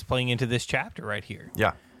mentality is playing into this chapter right here.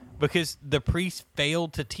 Yeah. Because the priests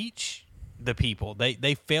failed to teach the people.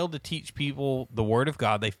 They failed to teach people the word of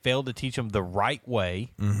God. They failed to teach them the right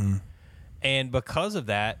way. And because of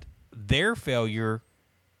that, their failure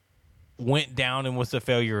went down and was the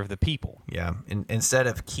failure of the people. Yeah. Instead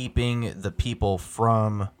of keeping the people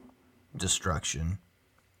from destruction,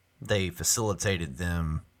 they facilitated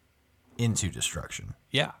them into destruction.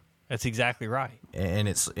 Yeah, that's exactly right. And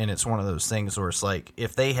it's one of those things where it's like,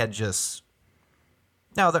 if they had just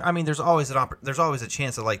there's always a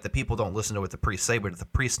chance that like the people don't listen to what the priests say, but if the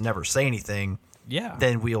priests never say anything,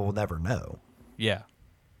 then we'll never know. Yeah.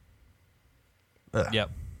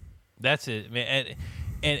 Yep. That's it, man.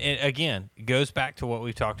 And again, it goes back to what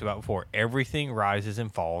we've talked about before. Everything rises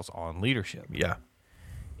and falls on leadership. Yeah.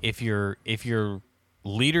 If your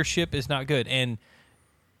leadership is not good, and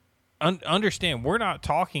understand, we're not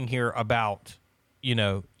talking here about,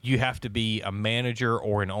 you have to be a manager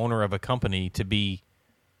or an owner of a company to be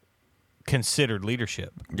considered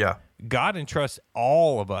leadership. Yeah. God entrusts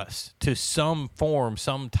all of us to some form,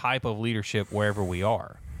 some type of leadership wherever we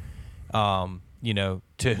are.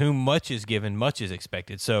 To whom much is given, much is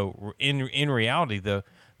expected. So in reality,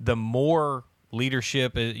 the more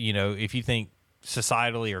leadership, if you think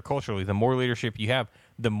societally or culturally, the more leadership you have,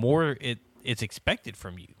 the more it's expected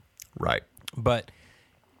from you. Right. But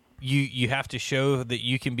you have to show that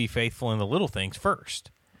you can be faithful in the little things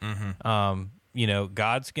first.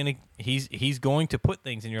 God's he's going to put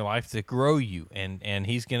things in your life to grow you, and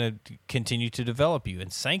he's going to continue to develop you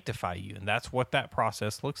and sanctify you, and that's what that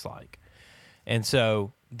process looks like. And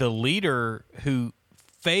so the leader who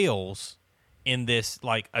fails in this,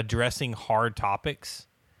 like addressing hard topics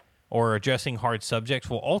or addressing hard subjects,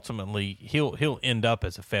 will ultimately he'll end up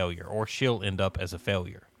as a failure, or she'll end up as a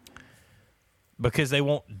failure, because they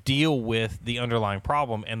won't deal with the underlying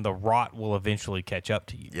problem, and the rot will eventually catch up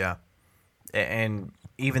to you. Yeah. And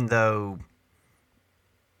even though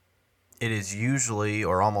it is usually,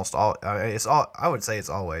 or almost all, I would say it's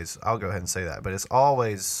always, I'll go ahead and say that, but it's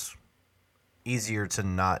always easier to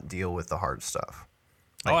not deal with the hard stuff.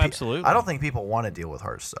 Like, absolutely. I don't think people want to deal with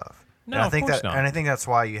hard stuff. No, and I think of course not. And I think that's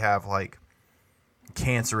why you have like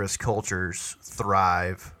cancerous cultures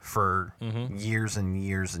thrive for years and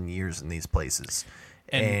years and years in these places.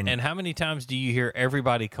 And how many times do you hear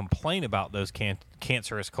everybody complain about those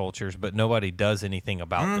cancerous cultures, but nobody does anything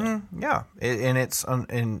about them? Yeah,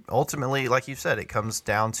 and ultimately, like you said, it comes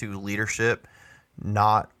down to leadership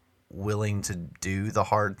not willing to do the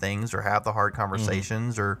hard things or have the hard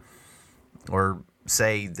conversations or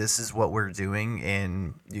say this is what we're doing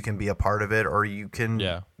and you can be a part of it, or you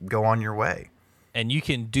can go on your way. And you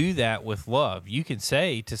can do that with love. You can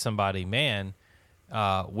say to somebody, man,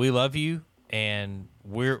 we love you, and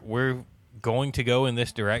we're going to go in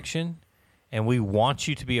this direction, and we want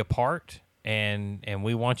you to be a part, and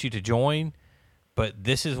we want you to join, but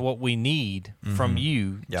this is what we need from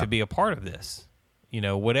you to be a part of this.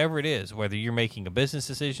 whatever it is, whether you're making a business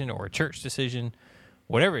decision or a church decision,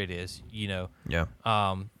 whatever it is,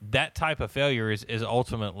 that type of failure is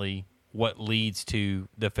ultimately what leads to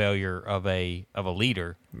the failure of a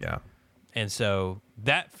leader. Yeah. And so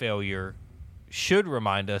that failure should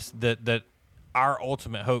remind us that our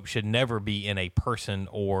ultimate hope should never be in a person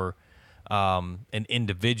or an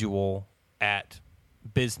individual at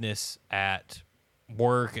business, at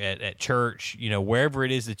work, at church, wherever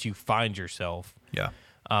it is that you find yourself. Yeah.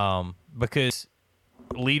 Because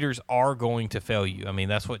leaders are going to fail you. I mean,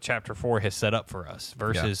 that's what chapter 4 has set up for us.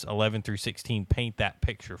 Verses 11 through 16 paint that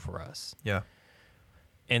picture for us. Yeah.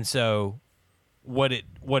 And so what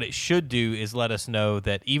it should do is let us know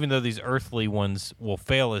that even though these earthly ones will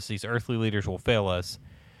fail us, these earthly leaders will fail us,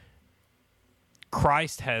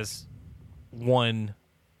 Christ has won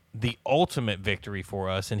the ultimate victory for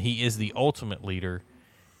us, and he is the ultimate leader,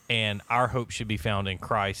 and our hope should be found in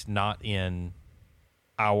Christ, not in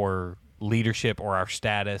our leadership or our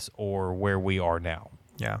status or where we are now.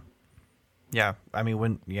 Yeah. Yeah. I mean,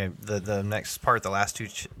 when the next part, the last two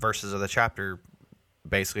verses of the chapter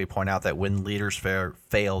basically point out that when leaders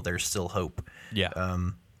fail, there's still hope. Yeah.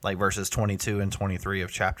 Like verses 22 and 23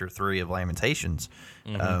 of chapter 3 of Lamentations.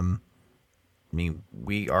 I mean,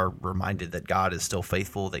 we are reminded that God is still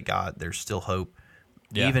faithful, that there's still hope,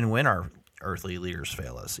 even when our earthly leaders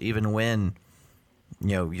fail us, even when,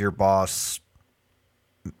 your boss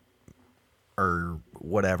or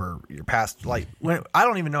whatever your past, like, when I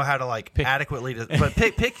don't even know how to adequately, but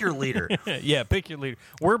pick your leader. Yeah, pick your leader.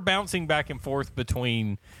 We're bouncing back and forth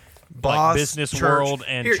between boss, business church, world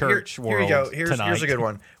and church world. Here you go. Tonight. Here's a good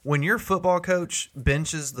one. When your football coach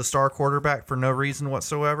benches the star quarterback for no reason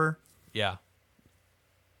whatsoever, yeah,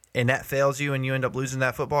 and that fails you and you end up losing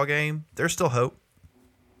that football game, there's still hope.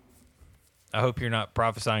 I hope you're not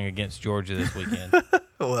prophesying against Georgia this weekend.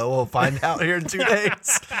 Well, we'll find out here in 2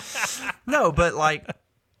 days. No, but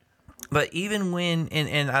even when,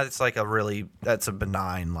 and it's like that's a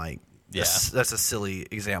benign, that's a silly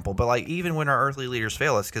example. But even when our earthly leaders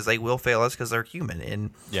fail us, because they will fail us because they're human.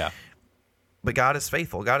 And but God is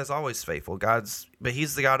faithful. God is always faithful. But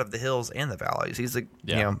he's the God of the hills and the valleys. He's I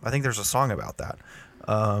think there's a song about that.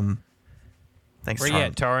 Thanks. Where you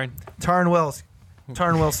at, Taryn? Taryn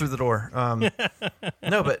Wells through the door.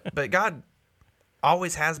 No, but God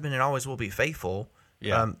always has been and always will be faithful.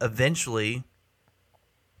 Yeah. Eventually,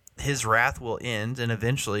 his wrath will end, and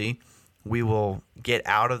eventually we will get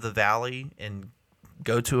out of the valley and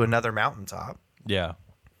go to another mountaintop. Yeah.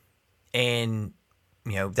 And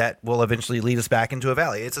that will eventually lead us back into a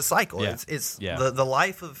valley. It's a cycle. Yeah. It's yeah. The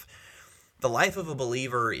life of a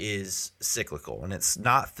believer is cyclical, and it's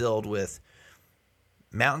not filled with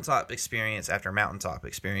mountaintop experience after mountaintop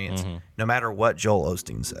experience, no matter what Joel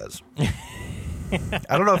Osteen says.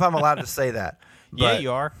 I don't know if I'm allowed to say that. But, yeah,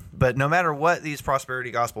 you are. But no matter what these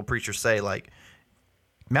prosperity gospel preachers say,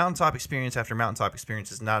 mountaintop experience after mountaintop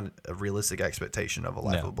experience is not a realistic expectation of a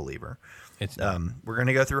life of a believer. It's we're going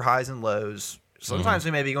to go through highs and lows. Sometimes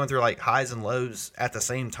we may be going through highs and lows at the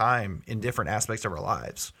same time in different aspects of our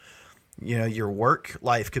lives. Your work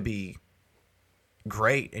life could be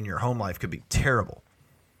great and your home life could be terrible.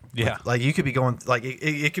 Yeah. You could be going,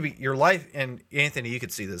 it could be your life, and Anthony, you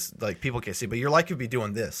could see this, people can't see, but your life could be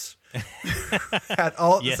doing this. At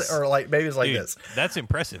all, yes. Or maybe it's Dude, this. That's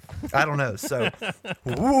impressive. I don't know. So,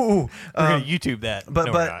 We're going to YouTube that.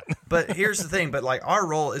 But here's the thing, our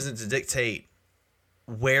role isn't to dictate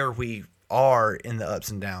where we are in the ups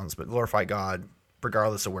and downs, but glorify God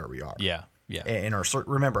regardless of where we are. Yeah. Yeah. And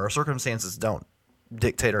remember, our circumstances don't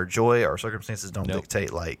dictate our joy. Our circumstances don't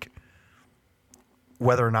dictate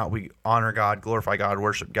whether or not we honor God, glorify God,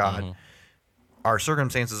 worship God. Our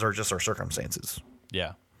circumstances are just our circumstances.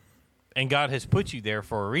 Yeah. And God has put you there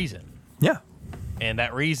for a reason. Yeah. And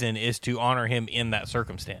that reason is to honor him in that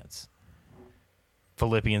circumstance.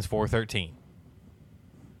 Philippians 4:13.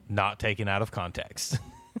 Not taken out of context.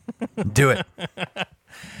 Do it.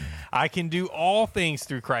 I can do all things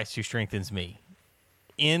through Christ who strengthens me.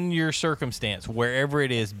 In your circumstance, wherever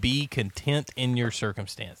it is, be content in your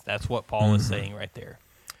circumstance. That's what Paul is saying right there.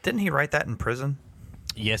 Didn't he write that in prison?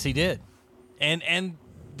 Yes, he did. And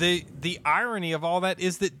the irony of all that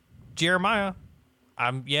is that Jeremiah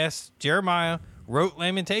wrote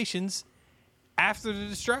Lamentations after the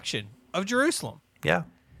destruction of Jerusalem. Yeah.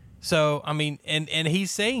 So, I mean, and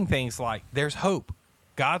he's saying things like, there's hope.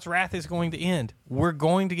 God's wrath is going to end. We're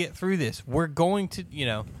going to get through this. We're going to,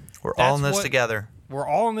 we're all in this together. We're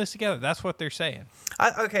all in this together. That's what they're saying.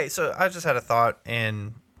 Okay, so I just had a thought,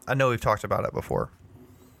 and I know we've talked about it before.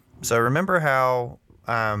 So remember how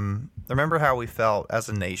we felt as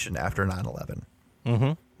a nation after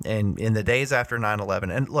 9/11? And in the days after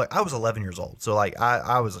 9/11, and look, I was 11 years old, so like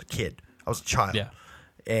I was a kid, I was a child,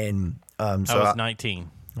 and so I was 19.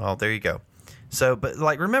 Well, there you go. So, but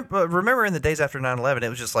like remember in the days after 9/11, it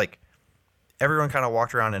was just like everyone kind of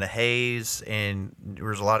walked around in a haze, and there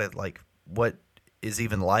was a lot of like, what is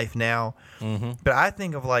even life now? Mm-hmm. But I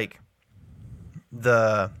think of like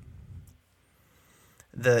the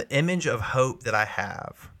image of hope that I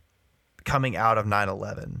have coming out of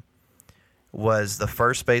 9/11 was the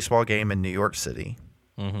first baseball game in New York City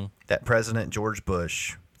that President George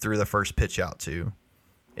Bush threw the first pitch out to,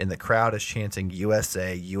 and the crowd is chanting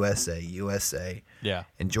USA, USA, USA. Yeah.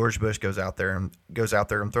 And George Bush goes out there and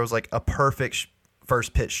throws like a perfect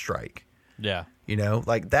first pitch strike. Yeah. You know,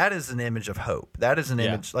 like that is an image of hope. That is an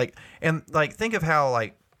image like, and like, think of how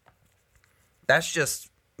like that's just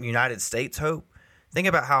United States hope. Think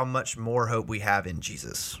about how much more hope we have in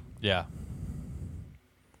Jesus. Yeah.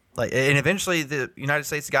 Like, and eventually the United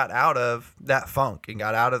States got out of that funk and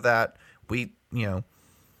got out of that. You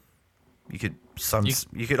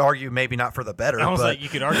could argue maybe not for the better. I was like, you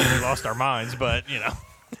could argue we lost our minds, but you know.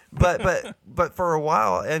 but for a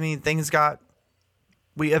while, I mean,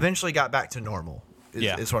 we eventually got back to normal.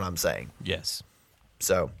 Is what I'm saying. Yes.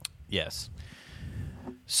 So. Yes.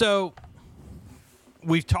 So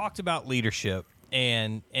we've talked about leadership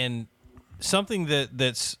and something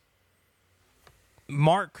that's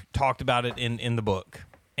Mark talked about it in the book,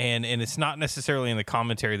 and it's not necessarily in the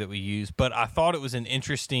commentary that we use, but I thought it was an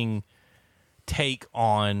interesting take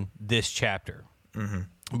on this chapter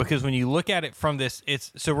because when you look at it from this,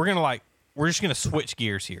 we're just gonna switch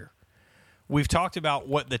gears here. We've talked about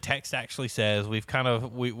what the text actually says. We've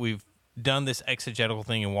we've done this exegetical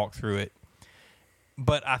thing and walked through it,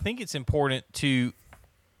 but I think it's important to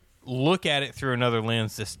look at it through another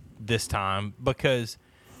lens this time, because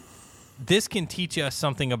this can teach us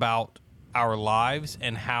something about our lives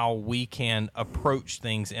and how we can approach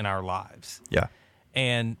things in our lives. Yeah.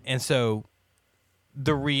 And so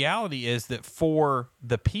the reality is that for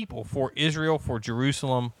the people, for Israel, for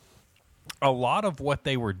Jerusalem, a lot of what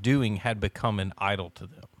they were doing had become an idol to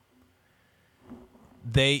them.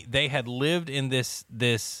 They had lived in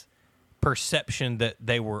this perception that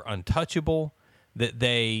they were untouchable, that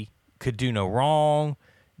they could do no wrong,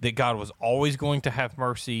 that God was always going to have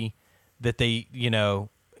mercy, that they,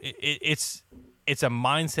 it's a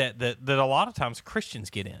mindset that a lot of times Christians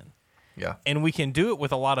get in. Yeah. And we can do it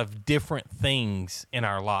with a lot of different things in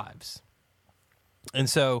our lives. And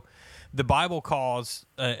so the Bible calls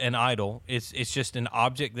an idol, it's just an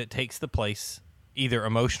object that takes the place, either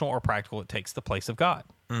emotional or practical, it takes the place of God.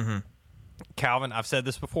 Mm-hmm. Calvin, I've said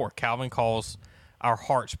this before, Calvin calls our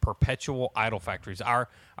hearts perpetual idol factories. Our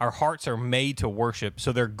hearts are made to worship,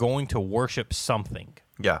 so they're going to worship something.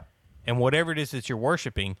 Yeah. And whatever it is that you're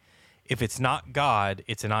worshiping, if it's not God,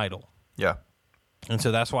 it's an idol. Yeah. And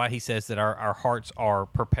so that's why he says that our hearts are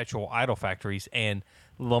perpetual idol factories. And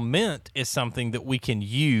lament is something that we can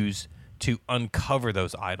use to uncover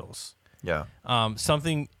those idols. Yeah.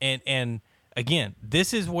 Something, and again,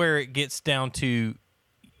 this is where it gets down to,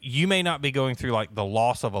 you may not be going through like the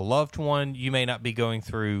loss of a loved one. You may not be going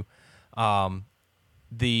through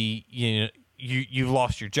you've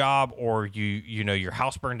lost your job, or your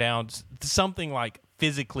house burned down. Something like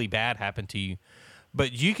physically bad happened to you.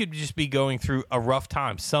 But you could just be going through a rough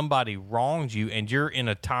time. Somebody wronged you, and you're in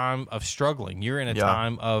a time of struggling. You're in a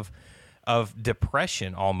time of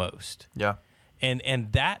depression almost. Yeah.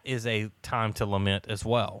 And that is a time to lament as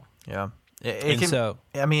well. Yeah. It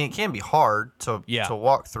can be hard to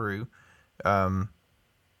walk through. When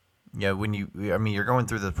you're going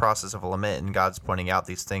through the process of a lament, and God's pointing out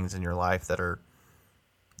these things in your life that are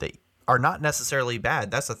not necessarily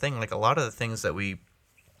bad. That's the thing. Like, a lot of the things that we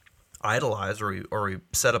idolize or we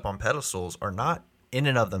set up on pedestals are not in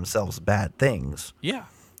and of themselves bad things. Yeah.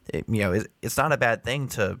 It's not a bad thing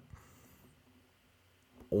to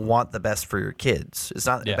want the best for your kids. It's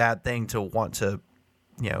not a bad thing to want to,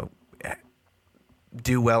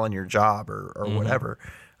 do well in your job or whatever.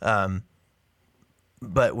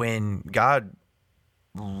 But when God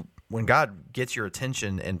gets your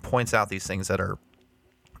attention and points out these things that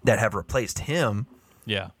have replaced him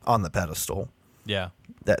on the pedestal,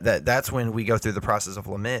 that's when we go through the process of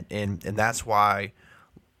lament, and that's why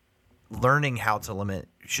learning how to lament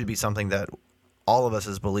should be something that all of us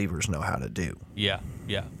as believers know how to do. Yeah.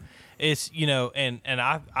 It's, and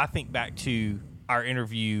I think back to our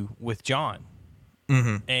interview with John,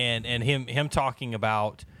 and him talking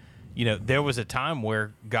about, there was a time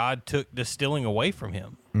where God took distilling away from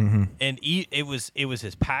him, and it was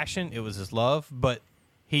his passion, it was his love, but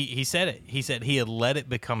he said it. He said he had let it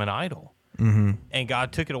become an idol. and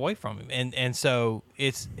God took it away from him. And so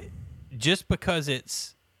it's just because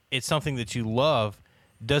it's something that you love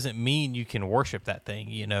doesn't mean you can worship that thing.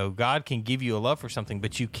 You know, God can give you a love for something,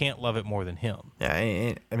 but you can't love it more than him. Yeah,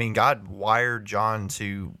 I mean, God wired John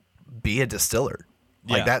to be a distiller.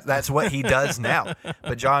 Like that's what he does now.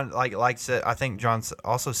 But John, like said, I think John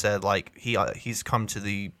also said, like, he's come to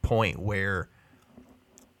the point where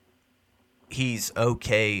he's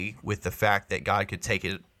okay with the fact that God could take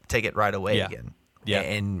it right away again. Yeah,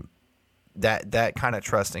 and that kind of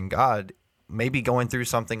trust in God, maybe going through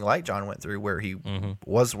something like John went through, where he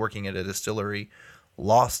was working at a distillery,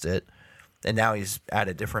 lost it, and now he's at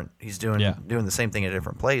a different. He's doing the same thing at a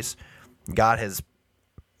different place. God has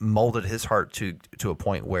molded his heart to a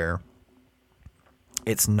point where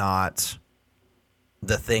it's not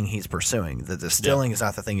the thing he's pursuing. The distilling is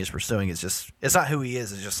not the thing he's pursuing. It's not who he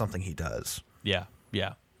is. It's just something he does. Yeah,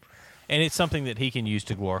 yeah, and it's something that he can use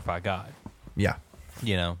to glorify God. Yeah,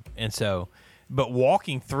 you know, and so. But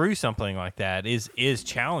walking through something like that is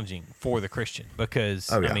challenging for the Christian because,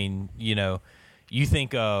 I mean, you know, you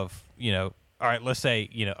think of, you know, all right, let's say,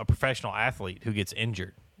 you know, a professional athlete who gets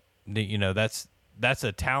injured. You know, that's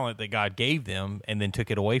a talent that God gave them and then took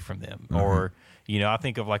it away from them. Or, you know, I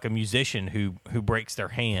think of like a musician who breaks their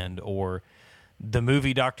hand, or the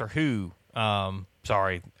movie Doctor Who. Not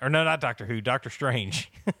Doctor Who, Doctor Strange.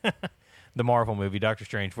 The Marvel movie, Doctor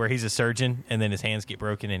Strange, where he's a surgeon and then his hands get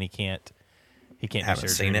broken and he can't do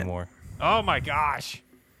surgery anymore. Oh my gosh.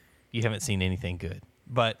 You haven't seen anything good.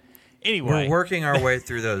 But anyway. We're working our way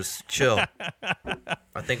through those. Chill.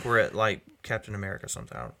 I think we're at like Captain America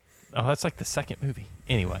sometime. Oh, that's like the second movie.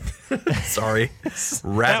 Anyway. Sorry.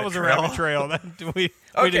 That was a rabbit trail. We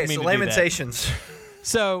didn't mean to Lamentations.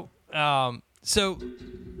 Do that. So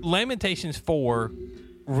Lamentations 4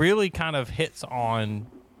 really kind of hits on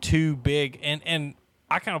two big, and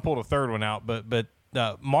I kind of pulled a third one out, but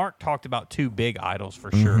Mark talked about two big idols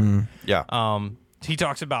for sure. Yeah. He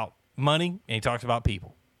talks about money and he talks about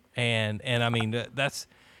people, and I mean that's,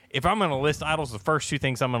 if I'm going to list idols, the first two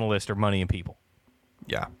things I'm going to list are money and people.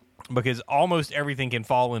 Yeah. Because almost everything can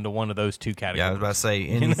fall into one of those two categories. Yeah, I was about to say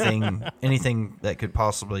anything that could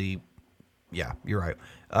possibly. Yeah, you're right.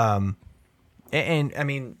 And I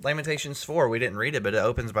mean, Lamentations 4, we didn't read it, but it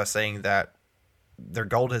opens by saying that their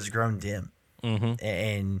gold has grown dim,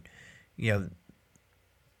 and you know,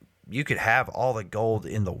 you could have all the gold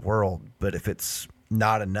in the world, but if it's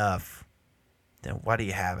not enough, then why do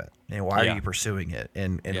you have it? And why are you pursuing it?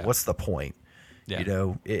 And what's the point? Yeah. You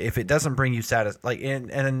know, if it doesn't bring you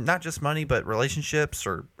and not just money, but relationships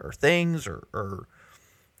or things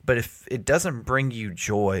but if it doesn't bring you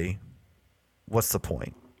joy, what's the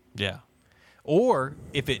point? Yeah. Or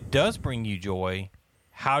if it does bring you joy,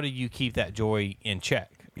 how do you keep that joy in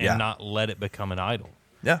check and not let it become an idol?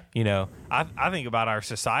 Yeah. You know, I think about our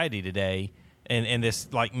society today and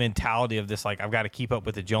this like mentality of this, like, I've got to keep up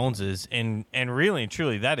with the Joneses. And really and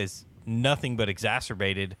truly, that is nothing but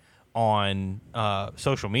exacerbated on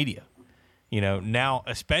social media. You know, now,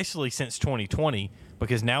 especially since 2020,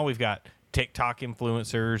 because now we've got TikTok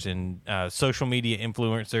influencers and social media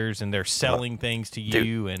influencers, and they're selling things to you.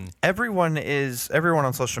 Dude, and everyone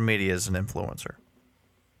on social media is an influencer.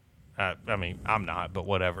 I mean, I'm not, but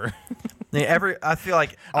whatever. I feel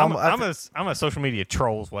like I'm a social media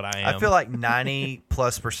troll is what I am. I feel like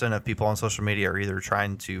 90+% of people on social media are either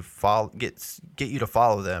trying to get you to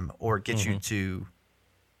follow them or get you to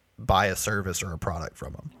buy a service or a product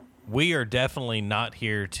from them. We are definitely not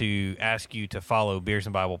here to ask you to follow Beers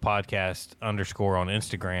and Bible Podcast _ on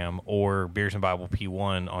Instagram or Beers and Bible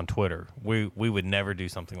P1 on Twitter. We would never do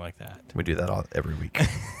something like that. We do that every week.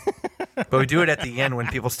 But we do it at the end when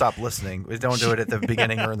people stop listening. We don't do it at the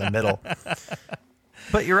beginning or in the middle.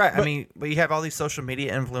 But you're right. I mean, but you have all these social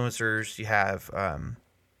media influencers. You have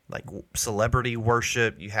like celebrity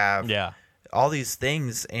worship. You have all these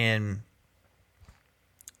things, and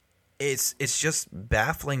it's just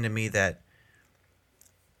baffling to me that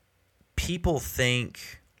people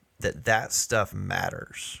think that stuff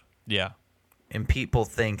matters. Yeah. And people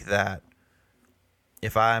think that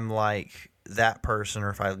if I'm like that person, or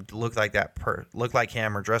if I look like look like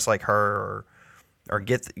him, or dress like her, or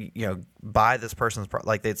get buy this person's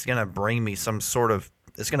like, it's gonna bring me some sort of,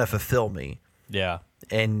 it's gonna fulfill me. Yeah.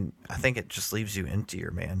 And I think it just leaves you emptier,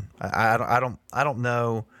 man. I don't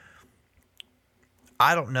know.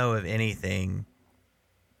 I don't know of anything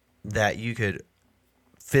that you could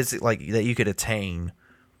that you could attain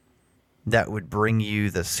that would bring you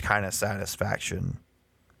this kind of satisfaction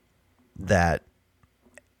that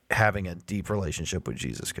having a deep relationship with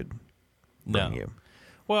Jesus could bring you.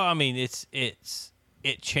 Well, I mean, it's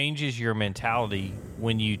it changes your mentality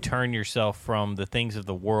when you turn yourself from the things of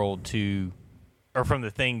the world to, or from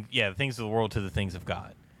the things of the world to the things of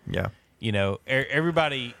God. Yeah. You know,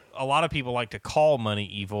 everybody, a lot of people like to call money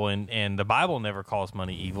evil, and the Bible never calls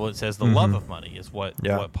money evil. It says the love of money is what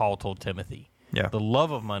Paul told Timothy. Yeah. The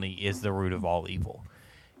love of money is the root of all evil.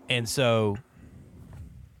 And so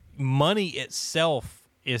money itself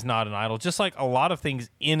is not an idol, just like a lot of things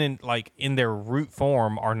in their root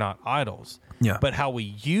form are not idols. Yeah. But how we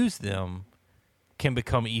use them can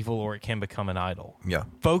become evil, or it can become an idol. Yeah.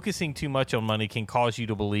 Focusing too much on money can cause you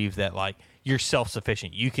to believe that like you're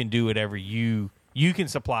self-sufficient. You can do whatever you can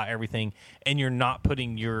supply everything, and you're not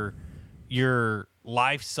putting your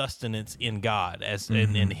life sustenance in God as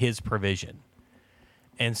in his provision.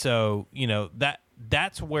 And so, you know,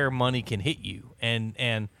 that's where money can hit you.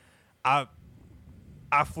 And I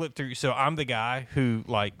flip through. So I'm the guy who,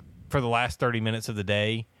 like, for the last 30 minutes of the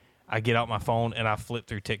day, I get out my phone and I flip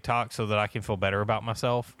through TikTok so that I can feel better about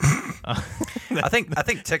myself. I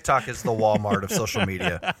think TikTok is the Walmart of social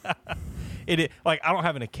media. Like, I don't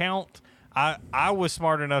have an account. I was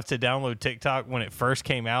smart enough to download TikTok when it first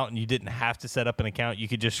came out, and you didn't have to set up an account. You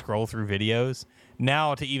could just scroll through videos.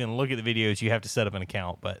 Now, to even look at the videos, you have to set up an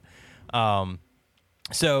account. But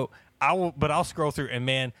so I'll scroll through, and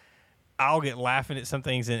man, I'll get laughing at some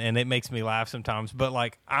things, and it makes me laugh sometimes. But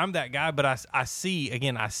like, I'm that guy. But I see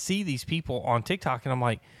these people on TikTok, and I'm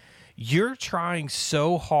like, you're trying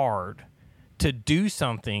so hard to do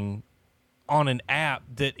something on an app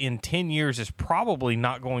that in 10 years is probably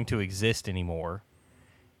not going to exist anymore.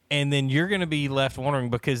 And then you're going to be left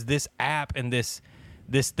wondering, because this app and this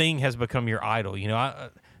thing has become your idol. You know,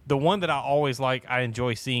 the one that I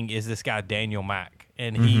enjoy seeing is this guy, Daniel Mack.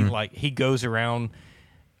 And he goes around.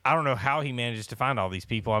 I don't know how he manages to find all these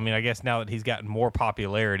people. I mean, I guess now that he's gotten more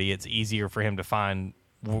popularity, it's easier for him to find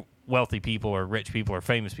wealthy people or rich people or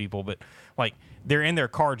famous people. But like, they're in their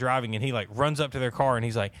car driving, and he like runs up to their car and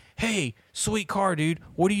he's like, "Hey, sweet car, dude.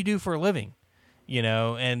 What do you do for a living?" You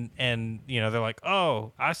know, and you know, they're like,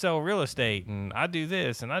 "Oh, I sell real estate and I do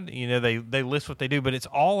this," and they list what they do, but it's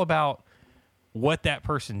all about what that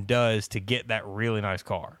person does to get that really nice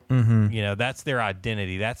car. You know, that's their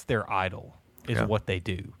identity. That's their idol. Is what they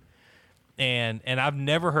do. And I've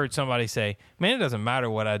never heard somebody say, "Man, it doesn't matter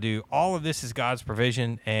what I do. All of this is God's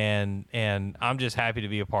provision, and I'm just happy to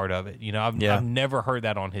be a part of it." You know, I've never heard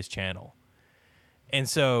that on his channel. And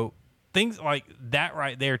so things like that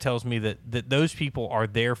right there tells me that those people are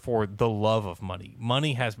there for the love of money.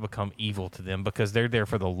 Money has become evil to them because they're there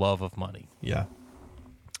for the love of money. Yeah.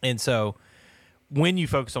 And so when you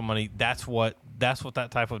focus on money, that's what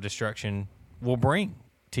that type of destruction will bring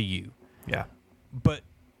to you. Yeah. But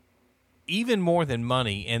even more than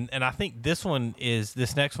money, and I think this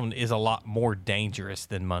next one is a lot more dangerous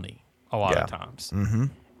than money a lot of times.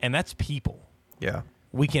 And that's people. Yeah.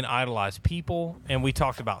 We can idolize people, and we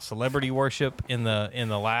talked about celebrity worship in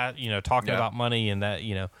the last, talking about money and that,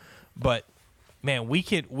 but man, we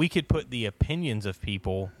could put the opinions of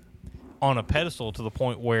people on a pedestal to the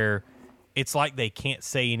point where it's like they can't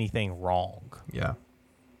say anything wrong. Yeah.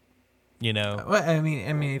 Well, I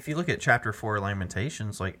mean, if you look at chapter 4 of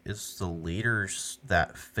Lamentations, like, it's the leaders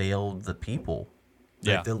that failed the people.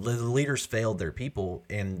 Like, the leaders failed their people,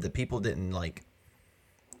 and the people didn't, like.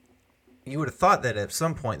 You would have thought that at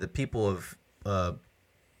some point the people of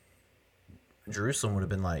Jerusalem would have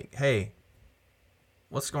been like, "Hey,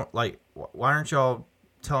 what's going? Like, why aren't y'all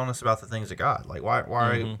telling us about the things of God? Like,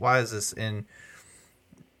 why is this?" And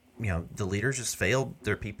the leaders just failed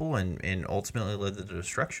their people and ultimately led to the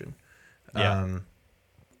destruction. Yeah.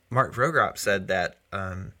 Mark Vroegop said that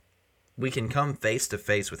we can come face to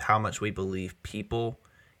face with how much we believe people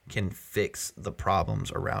can fix the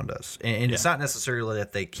problems around us. And it's not necessarily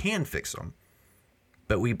that they can fix them,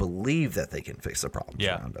 but we believe that they can fix the problems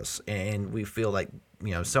around us. And we feel like,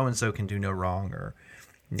 so-and-so can do no wrong, or,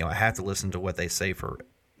 I have to listen to what they say for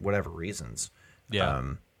whatever reasons. Yeah.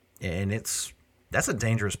 And that's a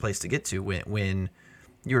dangerous place to get to when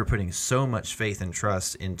you are putting so much faith and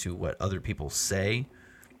trust into what other people say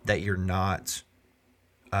that you're not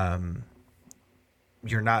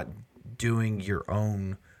doing your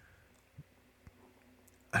own.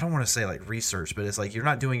 I don't want to say like research, but it's like you're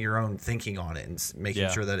not doing your own thinking on it and making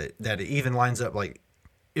sure that it even lines up, like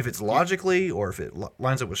if it's logically or if it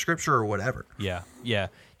lines up with scripture or whatever. Yeah, yeah.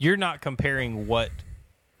 You're not comparing what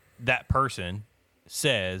that person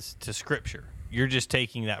says to scripture. You're just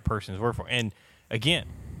taking that person's word for it. And again,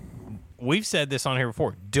 we've said this on here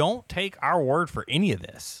before. Don't take our word for any of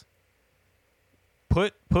this.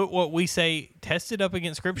 Put what we say, test it up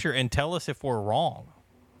against scripture, and tell us if we're wrong.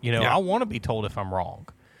 I want to be told if I'm wrong.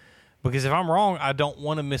 Because if I'm wrong, I don't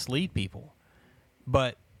want to mislead people.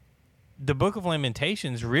 But the Book of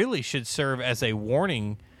Lamentations really should serve as a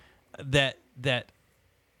warning that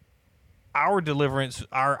our deliverance,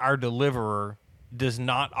 our deliverer, does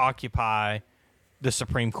not occupy the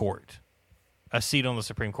Supreme Court, a seat on the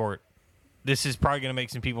Supreme Court. This is probably going to make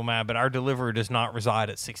some people mad, but our deliverer does not reside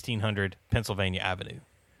at 1600 Pennsylvania Avenue.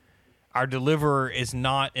 Our deliverer is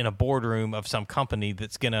not in a boardroom of some company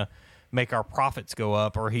that's going to make our profits go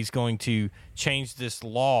up, or he's going to change this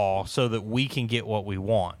law so that we can get what we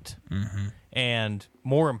want. Mm-hmm. And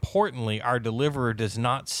more importantly, our deliverer does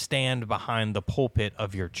not stand behind the pulpit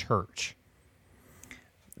of your church.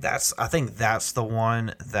 I think that's the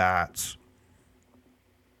one that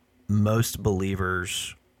most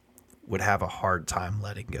believers would have a hard time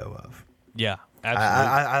letting go of. Yeah,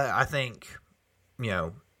 absolutely. I think,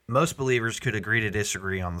 most believers could agree to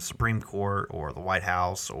disagree on the Supreme Court or the White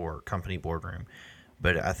House or company boardroom.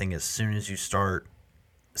 But I think as soon as you start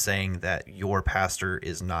saying that your pastor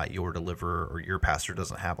is not your deliverer or your pastor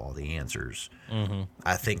doesn't have all the answers, mm-hmm.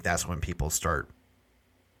 I think that's when people start.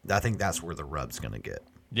 I think that's where the rub's going to get.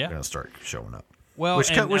 Yeah, going to start showing up. Well,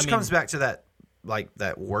 which comes back to that, like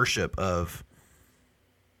that worship of,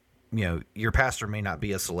 your pastor may not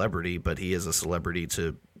be a celebrity, but he is a celebrity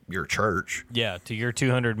to your church. Yeah, to your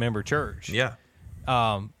 200-member church. Yeah.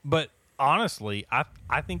 But honestly,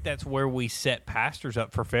 I think that's where we set pastors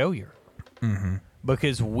up for failure. Mm-hmm.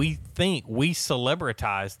 Because we think we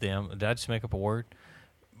celebritize them. Did I just make up a word?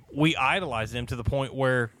 We idolize them to the point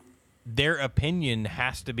where their opinion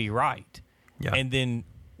has to be right. Yeah. And then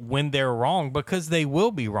when they're wrong, because they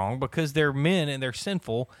will be wrong, because they're men and they're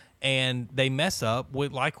sinful and they mess up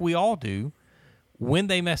like we all do. When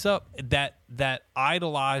they mess up, that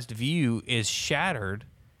idolized view is shattered,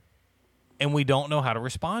 and we don't know how to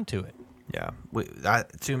respond to it. Yeah,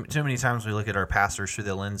 too many times we look at our pastors through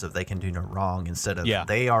the lens of they can do no wrong instead of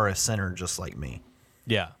they are a sinner just like me.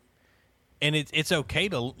 Yeah, and it's okay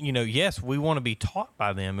to yes, we want to be taught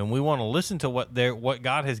by them, and we want to listen to what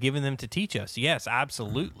God has given them to teach us. Yes,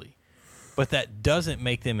 absolutely, but that doesn't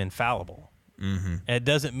make them infallible. Mm-hmm. And it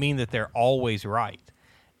doesn't mean that they're always right,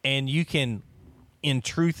 and you can, in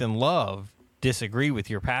truth and love, disagree with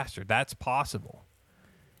your pastor. That's possible.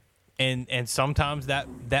 And sometimes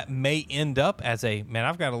that may end up as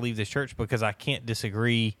I've got to leave this church because I can't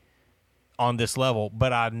disagree on this level,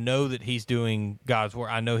 but I know that he's doing God's work.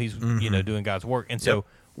 I know he's mm-hmm. Doing God's work. And so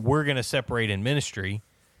we're going to separate in ministry,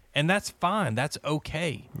 and that's fine. That's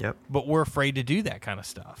okay. Yep. But we're afraid to do that kind of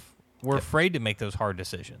stuff. We're afraid to make those hard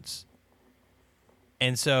decisions.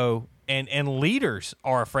 And so and leaders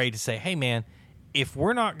are afraid to say, "Hey man, if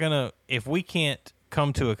we can't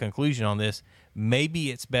come to a conclusion on this, maybe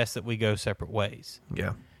it's best that we go separate ways."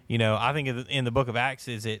 Yeah. I think in the book of Acts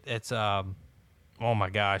it's oh my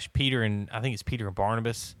gosh, Peter and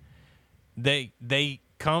Barnabas. They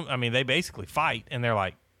basically fight, and they're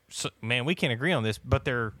like, "Man, we can't agree on this," but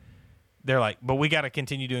they're like, "But we got to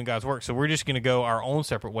continue doing God's work, so we're just going to go our own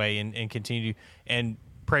separate way and continue and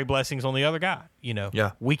pray blessings on the other guy."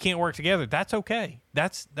 Yeah. We can't work together. That's okay.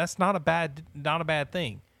 That's not a bad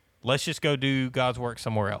thing. Let's just go do God's work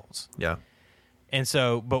somewhere else. Yeah. And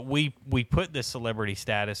so, but we put this celebrity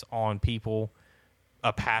status on people,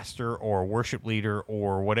 a pastor or a worship leader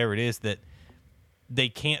or whatever it is, that they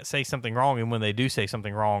can't say something wrong, and when they do say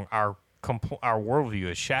something wrong, our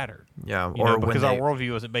worldview is shattered. Yeah, because our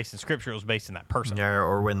worldview wasn't based in Scripture; it was based in that person. Yeah,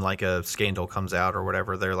 or when like a scandal comes out or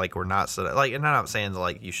whatever, they're like, "We're not so like." And I'm not saying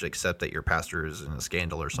like you should accept that your pastor is in a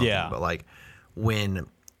scandal or something, but like when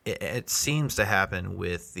it seems to happen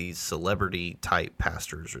with these celebrity type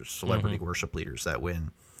pastors or celebrity mm-hmm. worship leaders, that when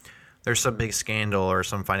there's some big scandal or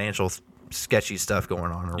some financial sketchy stuff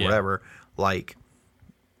going on or whatever, like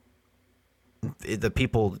the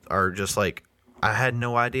people are just like, "I had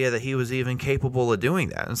no idea that he was even capable of doing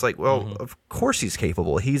that." And it's like, well, mm-hmm. of course he's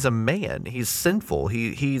capable. He's a man. He's sinful.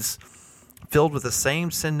 He's filled with the same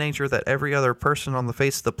sin nature that every other person on the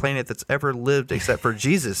face of the planet that's ever lived except for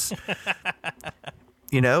Jesus.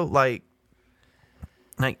 Like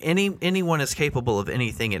anyone is capable of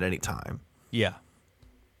anything at any time. Yeah.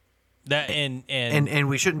 That and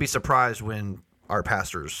we shouldn't be surprised when our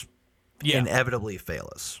pastors inevitably fail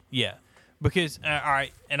us. Yeah. Because all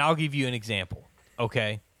right, and I'll give you an example.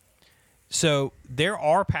 Okay. So there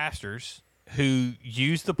are pastors who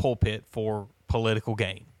use the pulpit for political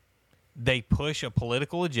gain. They push a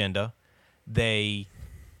political agenda. They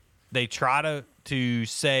try to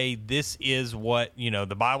say this is what,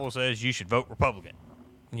 the Bible says you should vote Republican.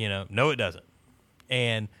 No, it doesn't.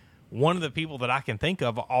 And one of the people that I can think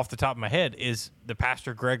of off the top of my head is the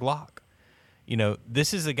pastor Greg Locke.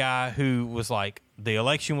 this is a guy who was like, the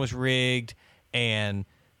election was rigged, and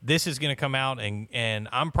this is going to come out, and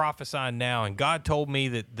I'm prophesying now, and God told me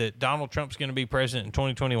that Donald Trump's going to be president in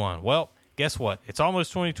 2021. Well, guess what? It's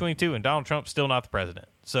almost 2022, and Donald Trump's still not the president.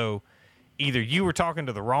 So either you were talking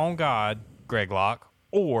to the wrong God, Greg Locke,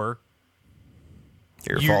 or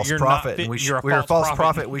you're a false prophet. We're a false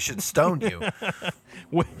prophet. We should stone you.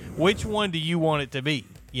 Which one do you want it to be?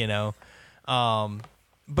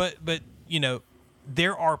 But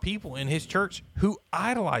there are people in his church who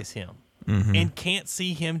idolize him and can't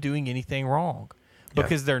see him doing anything wrong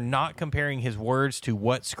because they're not comparing his words to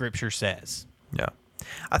what Scripture says. Yeah,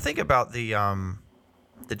 I think about the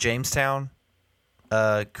Jamestown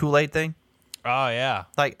Kool-Aid thing. Oh yeah,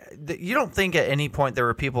 like you don't think at any point there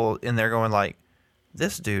were people in there going like,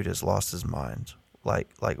 "This dude has lost his mind. Like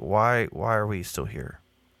why are we still here?"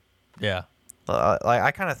 Yeah. Like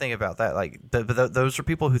I kind of think about that. Like those are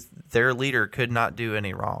people who their leader could not do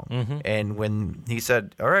any wrong. And when he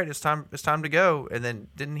said, "All right, it's time to go," and then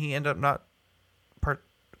didn't he end up not part?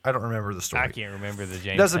 I don't remember the story. I can't remember the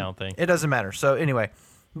Jamestown thing. It doesn't matter. So anyway,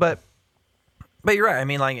 but you're right. I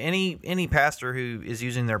mean, like any pastor who is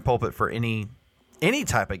using their pulpit for any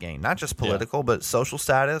type of gain, not just political, but social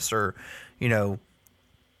status, or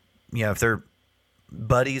if they're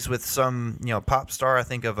buddies with some pop star. I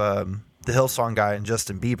think of the Hillsong guy and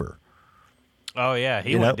Justin Bieber. Oh yeah,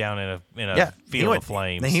 he went down in a field of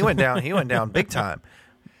flames. He went down big time.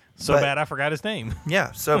 So bad I forgot his name.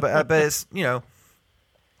 Yeah. So but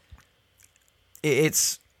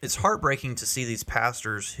it's it's heartbreaking to see these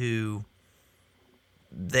pastors who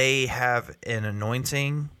they have an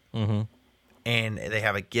anointing and they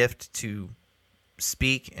have a gift to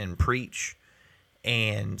speak and preach,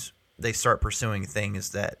 and they start pursuing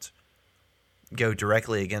things that go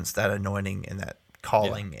directly against that anointing and that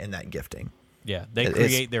calling and that gifting. Yeah, they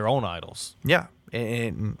create their own idols. Yeah,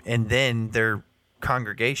 and then their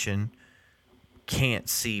congregation can't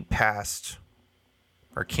see past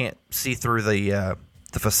or can't see through the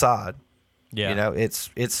facade. Yeah,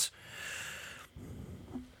 it's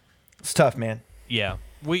tough, man. Yeah,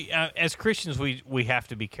 we as Christians we have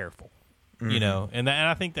to be careful, and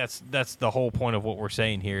I think that's the whole point of what we're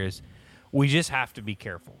saying here is we just have to be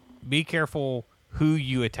careful. Be careful who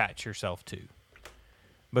you attach yourself to,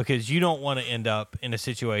 because you don't want to end up in a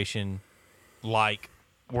situation like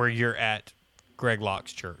where you're at Greg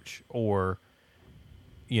Locke's church or,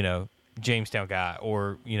 Jamestown guy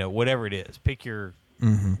or, whatever it is. Pick your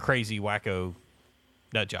crazy wacko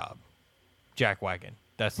nut job. Jackwagon.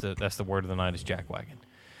 That's the word of the night is jackwagon.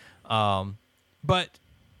 But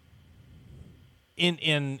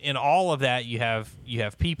in all of that, you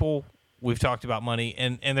have people. We've talked about money,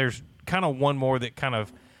 and there's kind of one more that kind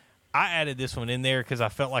of I added this one in there because I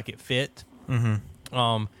felt like it fit.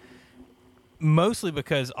 Mostly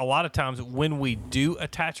because a lot of times when we do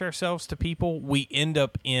attach ourselves to people, we end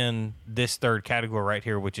up in this third category right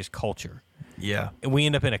here, which is culture. Yeah, and we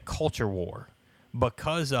end up in a culture war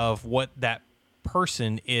because of what that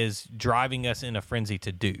person is driving us in a frenzy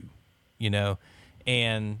to do.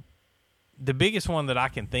 And the biggest one that I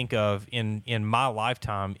can think of in my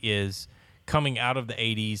lifetime is coming out of the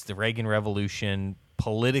 80s, the Reagan Revolution.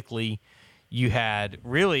 Politically, you had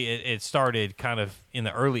really it started kind of in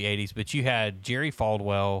the early 80s, but you had Jerry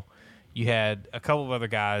Falwell, you had a couple of other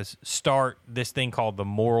guys start this thing called the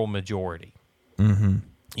moral majority. And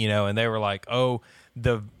they were like, oh,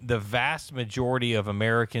 the vast majority of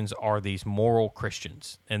Americans are these moral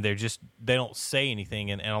Christians, and they don't say anything,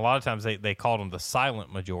 and a lot of times they called them the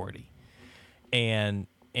silent majority. And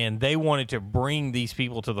they wanted to bring these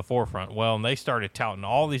people to the forefront. Well, and they started touting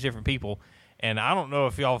all these different people. And I don't know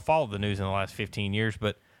if y'all followed the news in the last 15 years,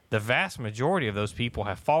 but the vast majority of those people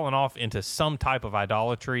have fallen off into some type of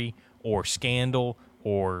idolatry or scandal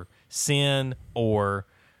or sin or,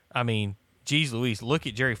 geez Louise, look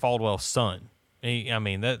at Jerry Falwell's son.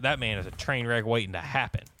 That man is a train wreck waiting to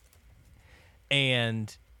happen.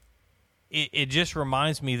 And it just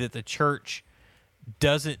reminds me that the church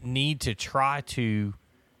doesn't need to try to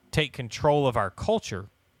take control of our culture.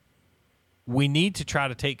 We need to try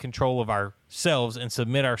to take control of ourselves and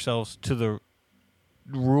submit ourselves to the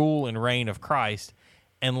rule and reign of Christ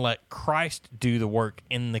and let Christ do the work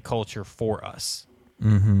in the culture for us.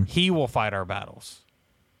 He will fight our battles.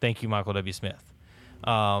 Thank you, Michael W. Smith.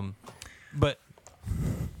 But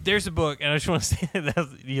there's a book, and I just want to say that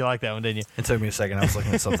you like that one, didn't you? It took me a second. I was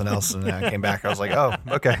looking at something else, and then I came back. I was like, oh,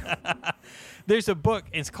 okay. There's a book.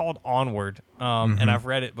 It's called Onward, and I've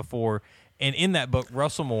read it before. And in that book,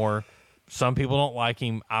 Russell Moore, some people don't like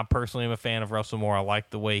him. I personally am a fan of Russell Moore. I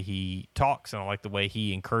like the way he talks, and I like the way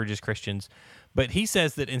he encourages Christians. But he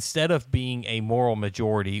says that instead of being a moral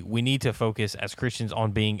majority, we need to focus as Christians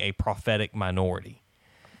on being a prophetic minority,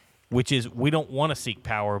 which is we don't want to seek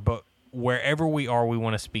power, but wherever we are, we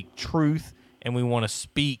want to speak truth and we want to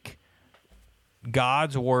speak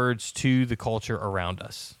God's words to the culture around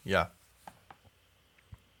us. Yeah.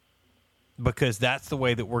 Because that's the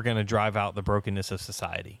way that we're going to drive out the brokenness of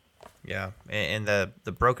society. Yeah, and the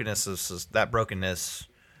brokenness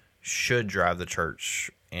should drive the church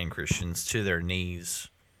and Christians to their knees.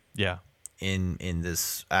 Yeah, in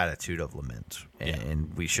this attitude of lament,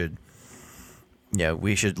 and we should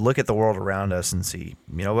look at the world around us and see,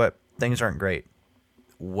 you know what, things aren't great.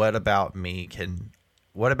 What about me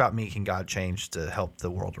can God change to help the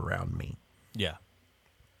world around me? Yeah,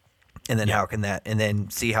 and then how can that, and then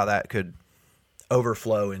see how that could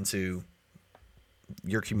overflow into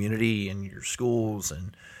your community and your schools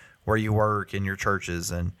and where you work and your churches,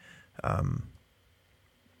 and I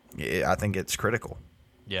think it's critical.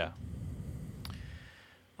 Yeah.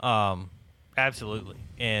 Absolutely.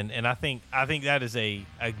 And I think that is a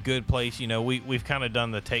good place. You know, we've kind of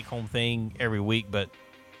done the take home thing every week, but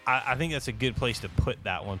I think that's a good place to put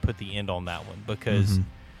the end on that one, because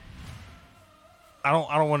I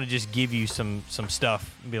don't want to just give you some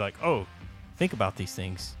stuff and be like, oh, think about these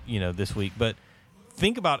things, you know, this week, but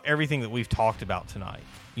think about everything that we've talked about tonight.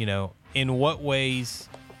 You know, in what ways,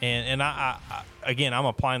 and I again, I'm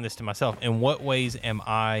applying this to myself. In what ways am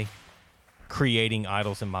I creating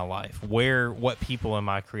idols in my life? What people am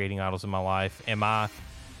I creating idols in my life? Am I,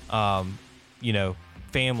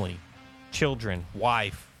 family, children,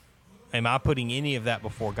 wife? Am I putting any of that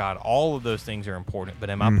before God? All of those things are important, but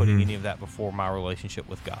am I putting any of that before my relationship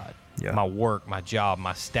with God? Yeah. My work, my job,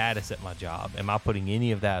 my status at my job. Am I putting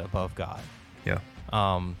any of that above God? Yeah.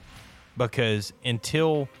 Because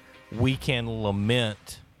until we can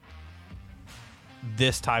lament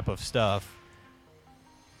this type of stuff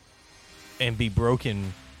and be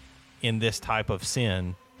broken in this type of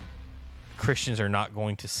sin, Christians are not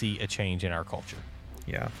going to see a change in our culture.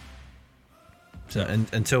 Yeah. So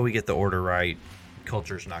until we get the order right,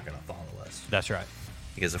 culture's not going to follow us. That's right.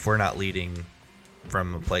 Because if we're not leading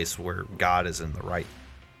from a place where God is in the right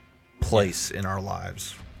place in our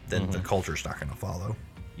lives, then the culture's not going to follow.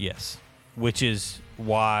 Yes. Which is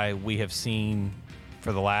why we have seen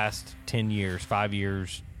for the last 10 years, 5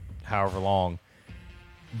 years, however long,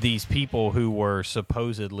 these people who were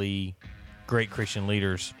supposedly great Christian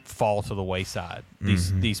leaders fall to the wayside.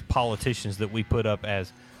 These politicians that we put up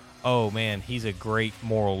as, oh man, he's a great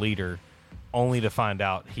moral leader, only to find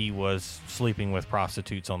out he was sleeping with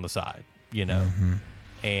prostitutes on the side, you know.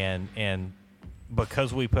 And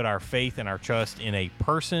because we put our faith and our trust in a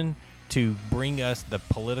person to bring us the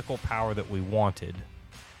political power that we wanted,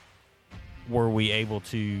 we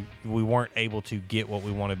weren't able to get what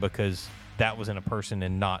we wanted because that was in a person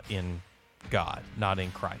and not in God, not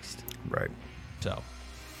in Christ. Right. So,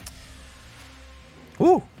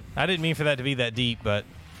 woo! I didn't mean for that to be that deep, but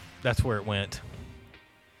that's where it went.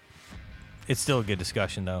 It's still a good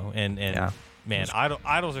discussion, though, and man,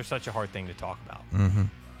 idols are such a hard thing to talk about.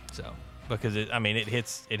 So, because it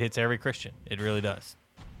hits every Christian. It really does.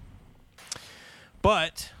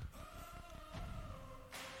 But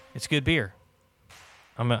it's good beer.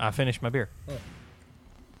 I finished my beer.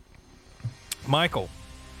 Michael,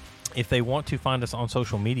 if they want to find us on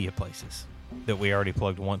social media places that we already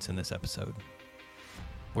plugged once in this episode,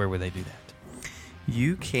 where would they do that?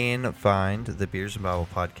 You can find the Beers and Bible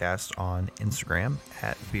podcast on Instagram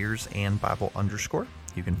at beersandbible_.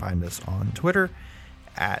 You can find us on Twitter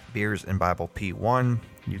at beersandbiblepone.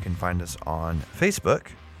 You can find us on Facebook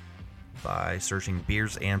by searching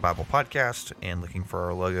Beers and Bible Podcast and looking for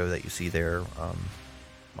our logo that you see there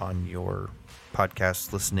on your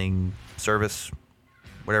podcast listening service,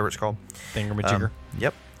 whatever it's called. Thingamajigger.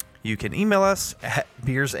 Yep. You can email us at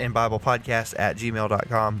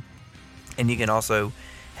beersandbiblepodcast@gmail.com. And you can also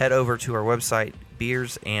head over to our website,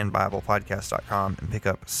 beersandbiblepodcast.com, and pick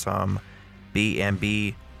up some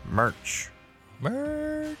B&B merch.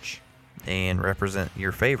 And represent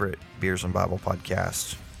your favorite Beers and Bible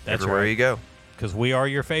podcast everywhere you go. Because we are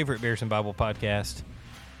your favorite Beers and Bible podcast.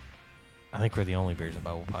 I think we're the only Beers and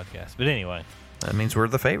Bible podcast. But anyway. That means we're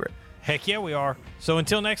the favorite. Heck yeah, we are. So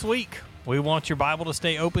until next week, we want your Bible to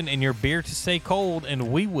stay open and your beer to stay cold, and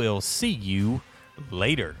we will see you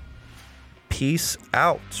later. Peace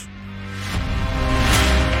out.